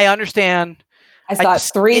again. I understand. I saw it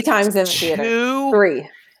just- 3 it's times in the theater. too- 3.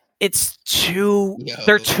 It's too. Yo.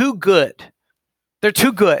 They're too good. They're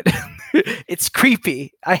too good. It's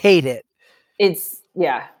creepy. I hate it. It's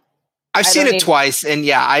yeah. I've I seen don't it need- twice, and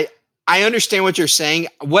yeah, I understand what you're saying.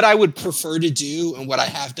 What I would prefer to do, and what I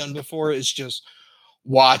have done before, is just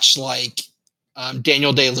watch like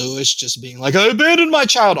Daniel Day-Lewis just being like, "I abandoned my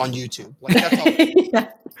child" on YouTube. Like that's all, Yeah.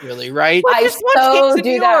 really, right? I Just watch so Gangs in do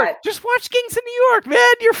New York. that. Just watch Gangs in New York,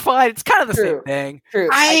 man. You're fine. It's kind of the True. same thing. True.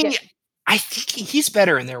 I think he's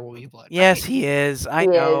better in There Will Be Blood. Yes, he is. I He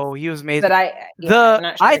know. He was amazing. But I'm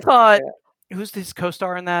not sure I can thought- do it. Who's his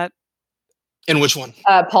co-star in that? In which one?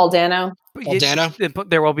 Paul Dano. Paul Dano?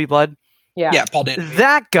 There Will Be Blood. Yeah. Yeah, Paul Dano.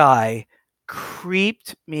 That guy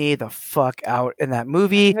creeped me the fuck out in that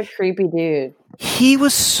movie. He's a creepy dude. He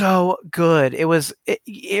was so good.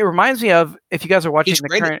 It reminds me of, if you guys are watching He's the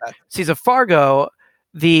great current at that. season of Fargo,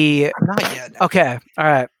 Not yet. okay, all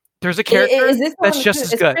right. There's a character Is this that's one- just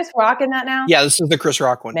as is good. Chris Rock in that now? Yeah, this is the Chris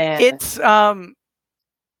Rock one. Man. It's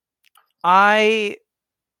I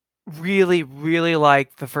really, really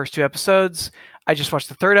liked the first 2 episodes. I just watched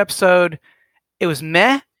the 3rd episode. It was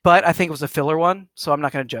meh, but I think it was a filler one, so I'm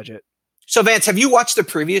not going to judge it. So, Vance, have you watched the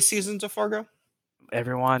previous seasons of Fargo?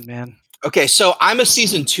 Everyone, man. Okay, so I'm a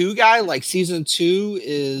season 2 guy. Like season 2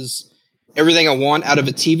 is everything I want out of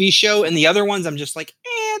a TV show, and the other ones I'm just like,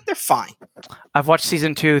 they're fine. I've watched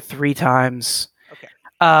season 2 3 times. Okay.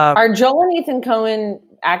 Are Joel and Ethan Coen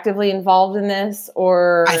actively involved in this,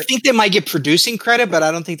 or I think they might get producing credit, but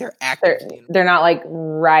I don't think they're actively. they're not like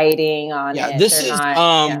writing on Yeah, it? this They're is not-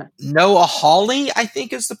 yeah. Noah Hawley, I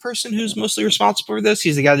think, is the person who's mostly responsible for this.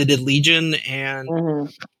 He's the guy that did Legion, and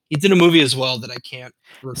Mhm. he did a movie as well that I can't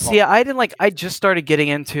recall. See, I just started getting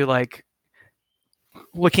into like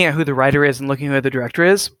looking at who the writer is and looking at who the director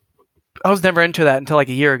is. I was never into that until like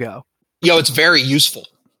a year ago. Yo, it's very useful.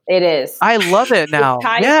 It is. I love it now. It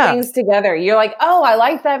ties Yeah. things together. You're like, oh, I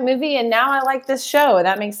like that movie, and now I like this show. And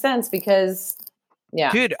that makes sense because,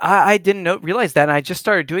 yeah. Dude, I didn't realize that, and I just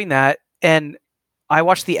started doing that, and I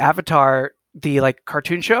watched the Avatar, the like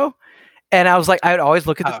cartoon show, and I was like, I would always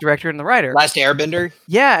look at the director and the writer. Last Airbender.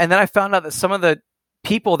 Yeah, and then I found out that some of the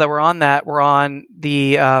people that were on that were on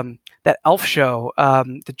the that elf show,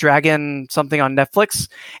 the Dragon something on Netflix.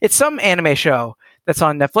 It's some anime show that's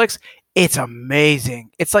on Netflix. It's amazing.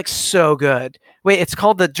 It's like so good. Wait, it's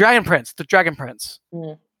called The Dragon Prince. The Dragon Prince.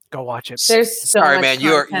 Mhm. Go watch it. There's so Sorry, much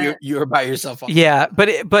man. content. You are by yourself. On Yeah,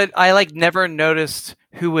 but I like never noticed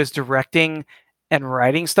who was directing and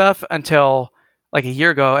writing stuff until like a year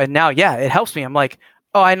ago, and now it helps me. I'm like,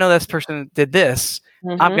 oh, I know this person did this.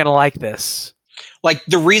 I'm Mhm. gonna like this. Like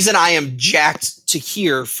the reason I am jacked to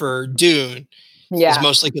hear for Dune Yeah. is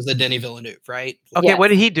mostly because of Denis Villeneuve, right? Okay, Yes. what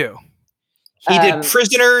did he do? He did Um,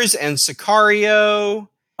 Prisoners and Sicario,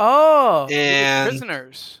 Oh, he did And-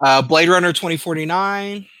 Prisoners. Blade Runner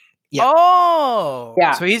 2049, Yeah. Oh,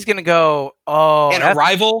 Yeah. So he's gonna go. Oh, and that's-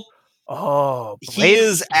 Arrival. oh, He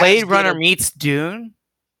is as Blade good Runner a- meets Dune.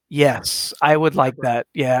 Yes, I would like that.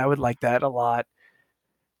 Yeah, I would like that a lot,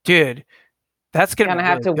 dude. That's gonna Gonna be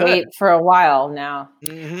have really to good. wait for a while now.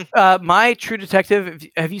 Mhm. My True Detective.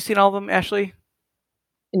 Have you seen all of them, Ashley?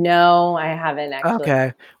 No, I haven't actually.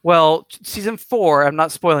 Okay. Well, season 4. I'm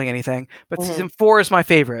not spoiling anything, but Mhm. season 4 is my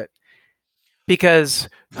favorite because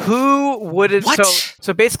who wouldn't? What?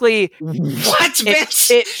 So basically, What, Vince?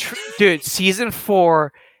 dude, season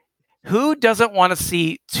 4. Who doesn't want to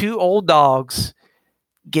see 2 old dogs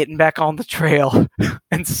getting back on the trail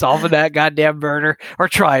and solving that goddamn murder, or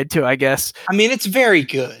trying to, I guess. I mean, it's very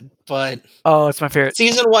good, but Oh, it's my favorite.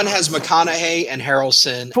 season 1 has McConaughey and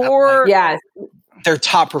Harrelson. at, For- like, Yeah, their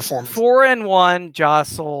top performance. 4-1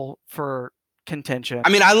 jostle for contention. I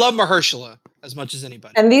mean, I love Mahershala as much as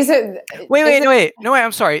anybody. And these are Wait. No,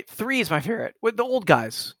 I'm sorry. 3 is my favorite with the old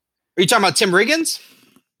guys. Are you talking about Tim Riggins?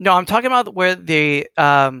 No, I'm talking about where the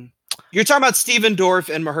You're talking about Steven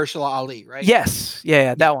Dorff and Mahershala Ali, right? Yes,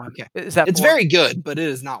 yeah, that one. Okay. Is that It's 4? very good, but it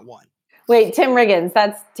is not one. Wait, Tim Riggins,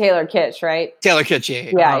 that's Taylor Kitsch, right? Taylor Kitsch,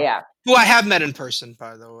 yeah. Yeah. Who I have met in person,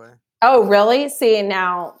 by the way. Oh, really? See,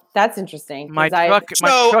 now that's interesting. 'cause My I-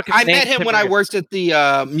 truck. I met him when I Riggins. worked at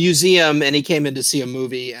the museum, and he came in to see a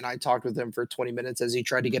movie, and I talked with him for 20 minutes as he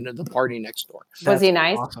tried to get into the party next door. Was he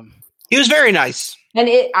nice? Awesome. He was very nice. And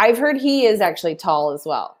I've heard he is actually tall as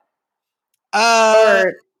well.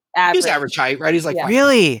 Or Average. he's average height, right? He's like Yeah.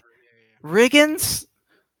 Really, Riggins?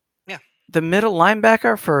 Yeah. The middle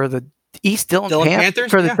linebacker for the East Dillon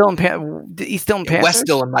Panthers? for the Yeah. the East Dillon Panthers. West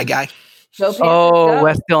Dillon, my guy. Go Panthers, Oh, go.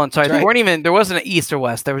 West Dillon. Sorry, That's right. they weren't even. There wasn't an East or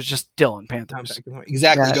West. There was just Dillon Panthers.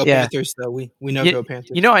 Exactly. Yeah, Go yeah. Panthers, though. We know You- Go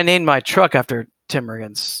Panthers. You know, I named my truck after Tim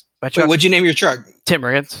Riggins. My Wait, truck, what'd you name your truck? Tim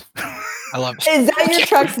Riggins. I love it. Is that your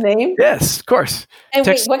truck's name? Yes, of course. And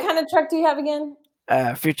Text- wait, what kind of truck do you have again?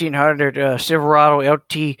 1500 Silverado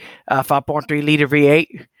LT 5.3 liter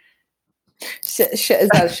V8. Is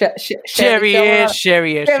that Chevy is,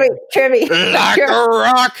 Chevy is. Chevy. Like a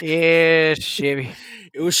rock. Yes, Chevy.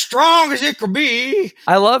 It was strong as it could be.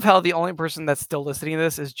 I love how the only person that's still listening to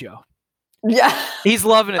this is Joe. Yeah. He's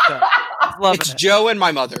loving it though. He's loving It's it. Joe and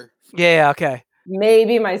my mother. Yeah, okay.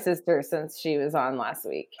 Maybe my sister, since she was on last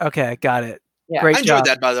week. Okay, got it. Yeah. Great I enjoyed job.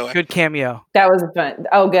 that, by the way. Good cameo. That was fun.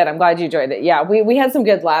 Oh, good. I'm glad you enjoyed it. Yeah, we had some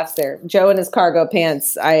good laughs there. Joe and his cargo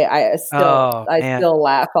pants. I Oh, man. still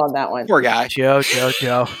laugh on that one. Poor guy. Joe.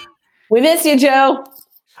 We miss you, Joe.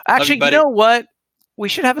 Actually, you buddy. know what? We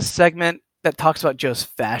should have a segment that talks about Joe's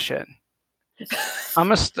fashion. I'm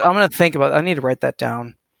gonna think about it. I need to write that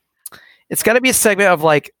down. It's got to be a segment of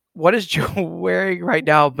like, what is Joe wearing right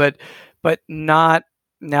now, but not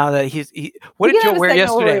now that what We did can Joe have a wear segment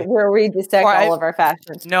yesterday? where we dissect Or all of our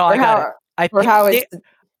fashions. No, Or I got how- it. I Or pick, how a it's day,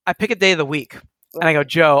 I pick a day of the week, and I go,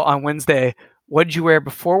 Joe, on Wednesday, what did you wear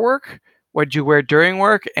before work? What did you wear during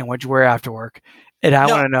work? And what did you wear after work? And I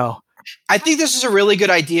No. want to know. I think this is a really good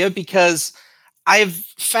idea because I've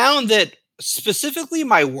found that specifically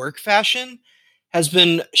my work fashion has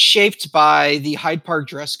been shaped by the Hyde Park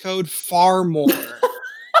dress code far more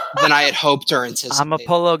than I had hoped or anticipated. I'm a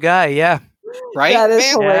polo guy. Yeah, right? That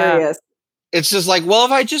is Man, hilarious. it's just like, well,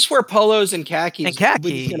 if I just wear polos and khakis, and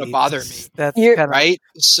khakis. it's going to bother me, That's You're- kind of right?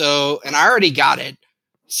 So, and I already got it.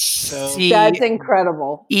 So, See, That's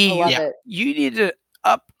incredible. I love yeah. it. you need to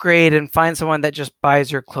upgrade and find someone that just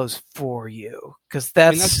buys your clothes for you, because I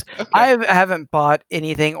mean, that's okay. I haven't bought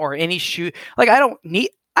anything or any shoe. Like I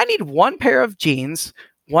need one pair of jeans,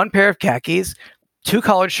 one pair of khakis, 2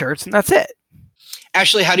 collared shirts, and that's it.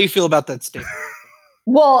 Ashley, how do you feel about that statement?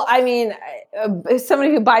 Well, I mean, somebody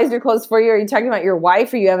who buys your clothes for you, are you talking about your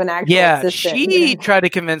wife or you have an actual Yeah, assistant? she tried to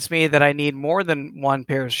convince me that I need more than one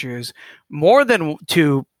pair of shoes, more than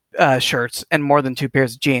 2 shirts, and more than 2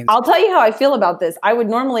 pairs of jeans. I'll tell you how I feel about this. I would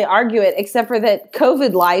normally argue it, except for that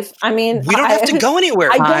COVID life. I mean, We don't have to go anywhere.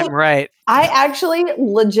 I don't- I'm right. I actually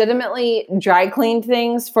legitimately dry cleaned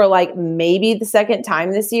things for like maybe the second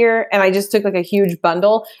time this year. And I just took like a huge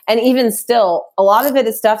bundle. And even still, a lot of it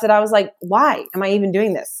is stuff that I was like, why am I even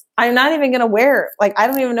doing this? I'm not even going to wear. Like, I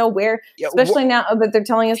don't even know where, Yeah, especially now that they're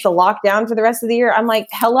telling us to lock down for the rest of the year. I'm like,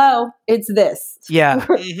 hello, it's this. Yeah.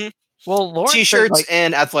 Mhm. Well, Lauren T-shirts said, like,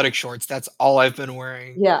 and athletic shorts. That's all I've been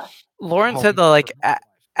wearing. Yeah. Lauren Oh, said that like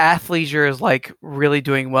athleisure is like really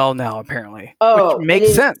doing well now, apparently. Oh, which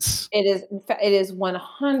makes sense. It is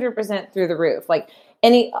 100% through the roof. Like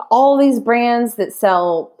all these brands that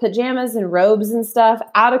sell pajamas and robes and stuff,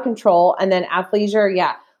 out of control. And then athleisure,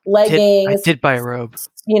 yeah, I leggings, did buy a robe.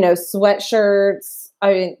 Sweatshirts.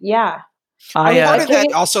 I mean, yeah. I, mean, Part of okay.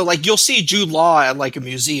 that also, like, you'll see Jude Law at like a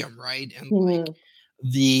museum, right? And like, Mhm.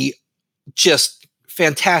 the just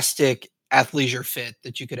fantastic athleisure fit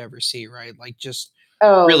that you could ever see, right? Like, just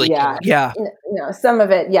Oh, really yeah. yeah. Some of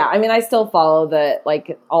it, yeah. I mean, I still follow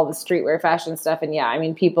all the streetwear fashion stuff, and yeah, I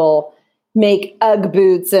mean, people make UGG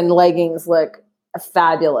boots and leggings look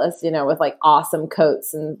fabulous, with like awesome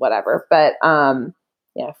coats and whatever. But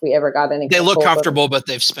yeah, if we ever got any, they look control over- comfortable, but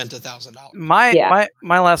they've spent $1,000.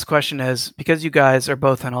 My last question is, because you guys are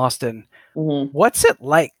both in Austin, Mhm. what's it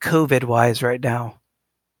like COVID wise right now?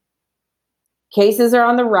 Cases are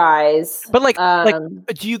on the rise, But like um,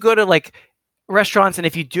 do you go to like restaurants? And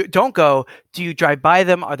if you don't go, do you drive by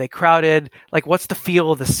them? Are they crowded? Like, what's the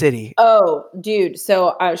feel of the city? Oh, dude.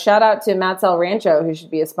 So shout out to Matt's El Rancho, who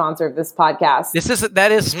should be a sponsor of this podcast.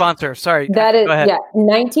 That is sponsor. Sorry. That is, go ahead.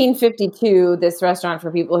 1952. This restaurant,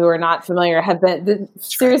 for people who are not familiar, has been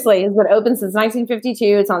seriously has been open since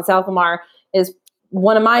 1952. It's on South Lamar. Is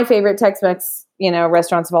one of my favorite Tex-Mex,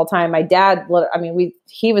 restaurants of all time. My dad,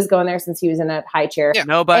 he was going there since he was in a high chair. Yeah.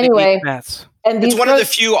 Nobody eats Mets. And it's one of the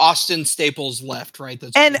few Austin staples left, right?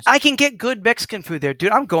 I can get good Mexican food there,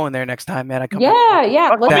 dude. I'm going there next time, man.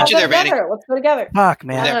 Yeah. Let's go together. Fuck,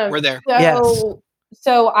 man. We're there.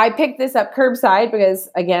 So I picked this up curbside because,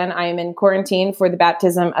 again, I am in quarantine for the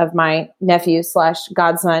baptism of my nephew /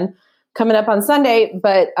 godson coming up on Sunday.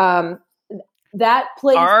 But that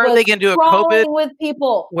place are they going to do a COVID with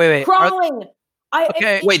people? Wait, crawling.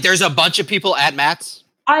 Wait, there's a bunch of people at Matt's?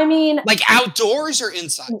 I mean, like outdoors or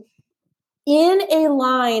inside? In a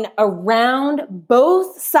line around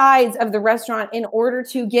both sides of the restaurant in order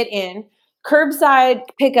to get in. Curbside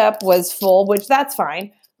pickup was full, which that's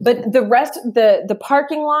fine. But the rest, the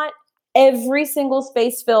parking lot, every single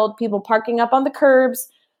space filled, people parking up on the curbs.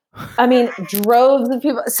 I mean, droves of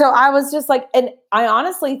people. So I was just like, and I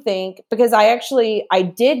honestly think, because I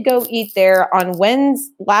did go eat there on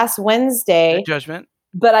last Wednesday. No judgment.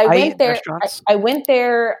 But I went there. I went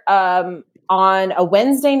there on a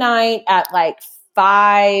Wednesday night at like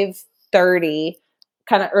 5:30,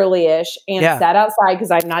 kind of early-ish, and sat outside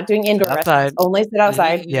because I'm not doing indoor restaurants. Only sit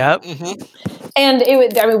outside. Yep. Mm-hmm. And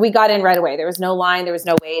we got in right away. There was no line. There was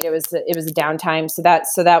no wait. It was a downtime. So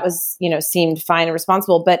that was, seemed fine and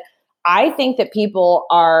responsible. But I think that people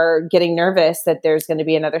are getting nervous that there's going to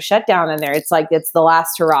be another shutdown in there. It's like, it's the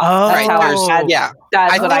last hurrah. That's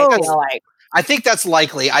what I feel like. I think that's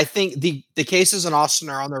likely. I think the cases in Austin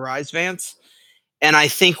are on the rise, Vance. And I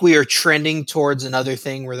think we are trending towards another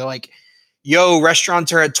thing where they're like, yo,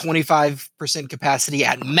 restaurants are at 25% capacity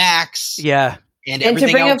at max. Yeah. And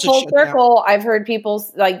to bring it full circle, I've heard people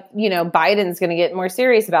like, Biden's going to get more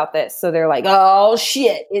serious about this. So they're like, oh,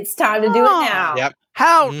 shit, it's time to do it now. Yep.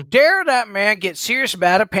 How dare that man get serious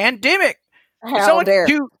about a pandemic? How dare.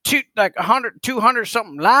 Like 100, 200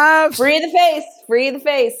 something lives. Free the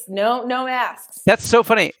face. No masks. That's so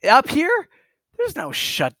funny. Up here, there's no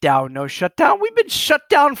shutdown. We've been shut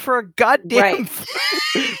down for a goddamn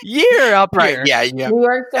year up here. Yeah. New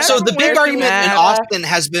York, so the big argument in Austin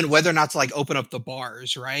has been whether or not to like open up the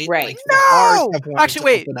bars, right? Right. Like, no! Actually,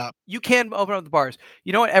 wait. You can open up the bars.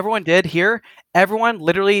 You know what everyone did here? Everyone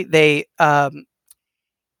literally, they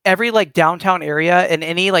every like downtown area in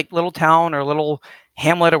any like little town or little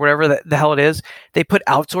hamlet or whatever the hell it is, they put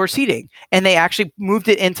outdoor seating and they actually moved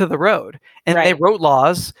it into the road and they wrote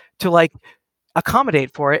laws to like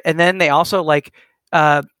accommodate for it. And then they also like,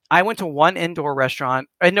 I went to one indoor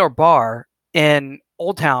bar in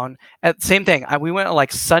Old Town at the same thing. We went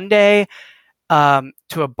like Sunday to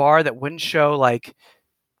a bar that wouldn't show like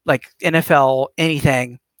NFL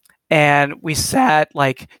anything. And we sat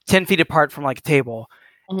like 10 feet apart from like a table.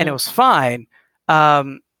 And it was fine.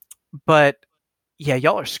 But yeah,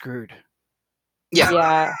 y'all are screwed.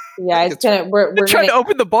 Yeah. It's we're trying to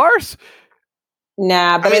open the bars.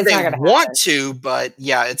 Nah, but it's not going to happen. They want to, but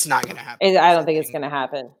yeah, it's not going to happen. I don't think it's going to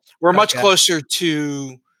happen. We're much closer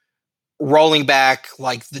to rolling back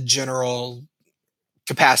like the general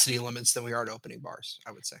capacity limits than we are to opening bars,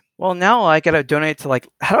 I would say. Well, now I got to donate to like,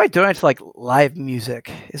 how do I donate to like live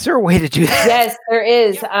music? Is there a way to do that? Yes, there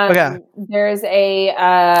is. There's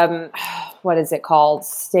a, what is it called?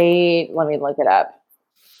 Let me look it up.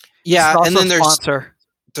 Yeah. And then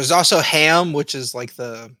there's also HAM, which is like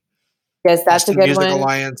yes, that's Austin a good Music one.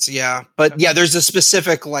 Alliance. Yeah. But yeah, there's a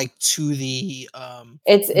specific like to the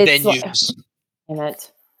it's venues. In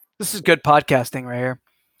it. This is good podcasting right here.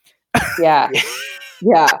 Yeah.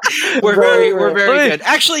 Yeah. We're very good.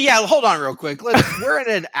 Actually, yeah, hold on real quick. We're in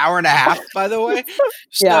an hour and a half, by the way.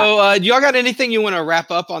 So do y'all got anything you want to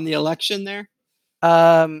wrap up on the election there?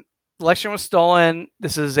 Election was stolen.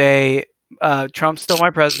 This is Trump's still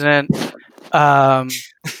my president.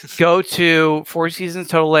 Go to Four Seasons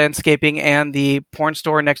Total Landscaping and the porn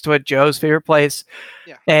store next to it, Joe's favorite place.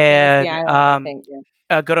 Yeah. And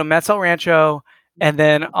go to Matt's El Rancho, and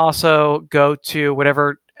then also go to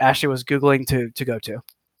whatever Ashley was Googling to go to.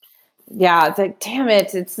 Yeah, it's like, damn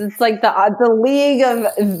it. It's like the league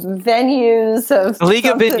of venues of the league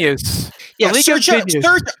of venues. Yeah, search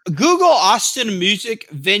Google Austin music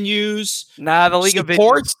venues. Nah, the league of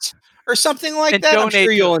venues. Or something like that. I'm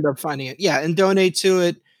sure you'll end up finding it. Yeah, and donate to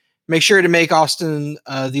it. Make sure to make Austin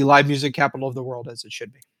the live music capital of the world, as it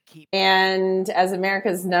should be. And as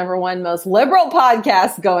America's #1 most liberal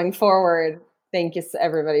podcast going forward, Thank you,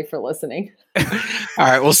 everybody, for listening. All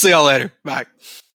right. We'll see y'all later. Bye.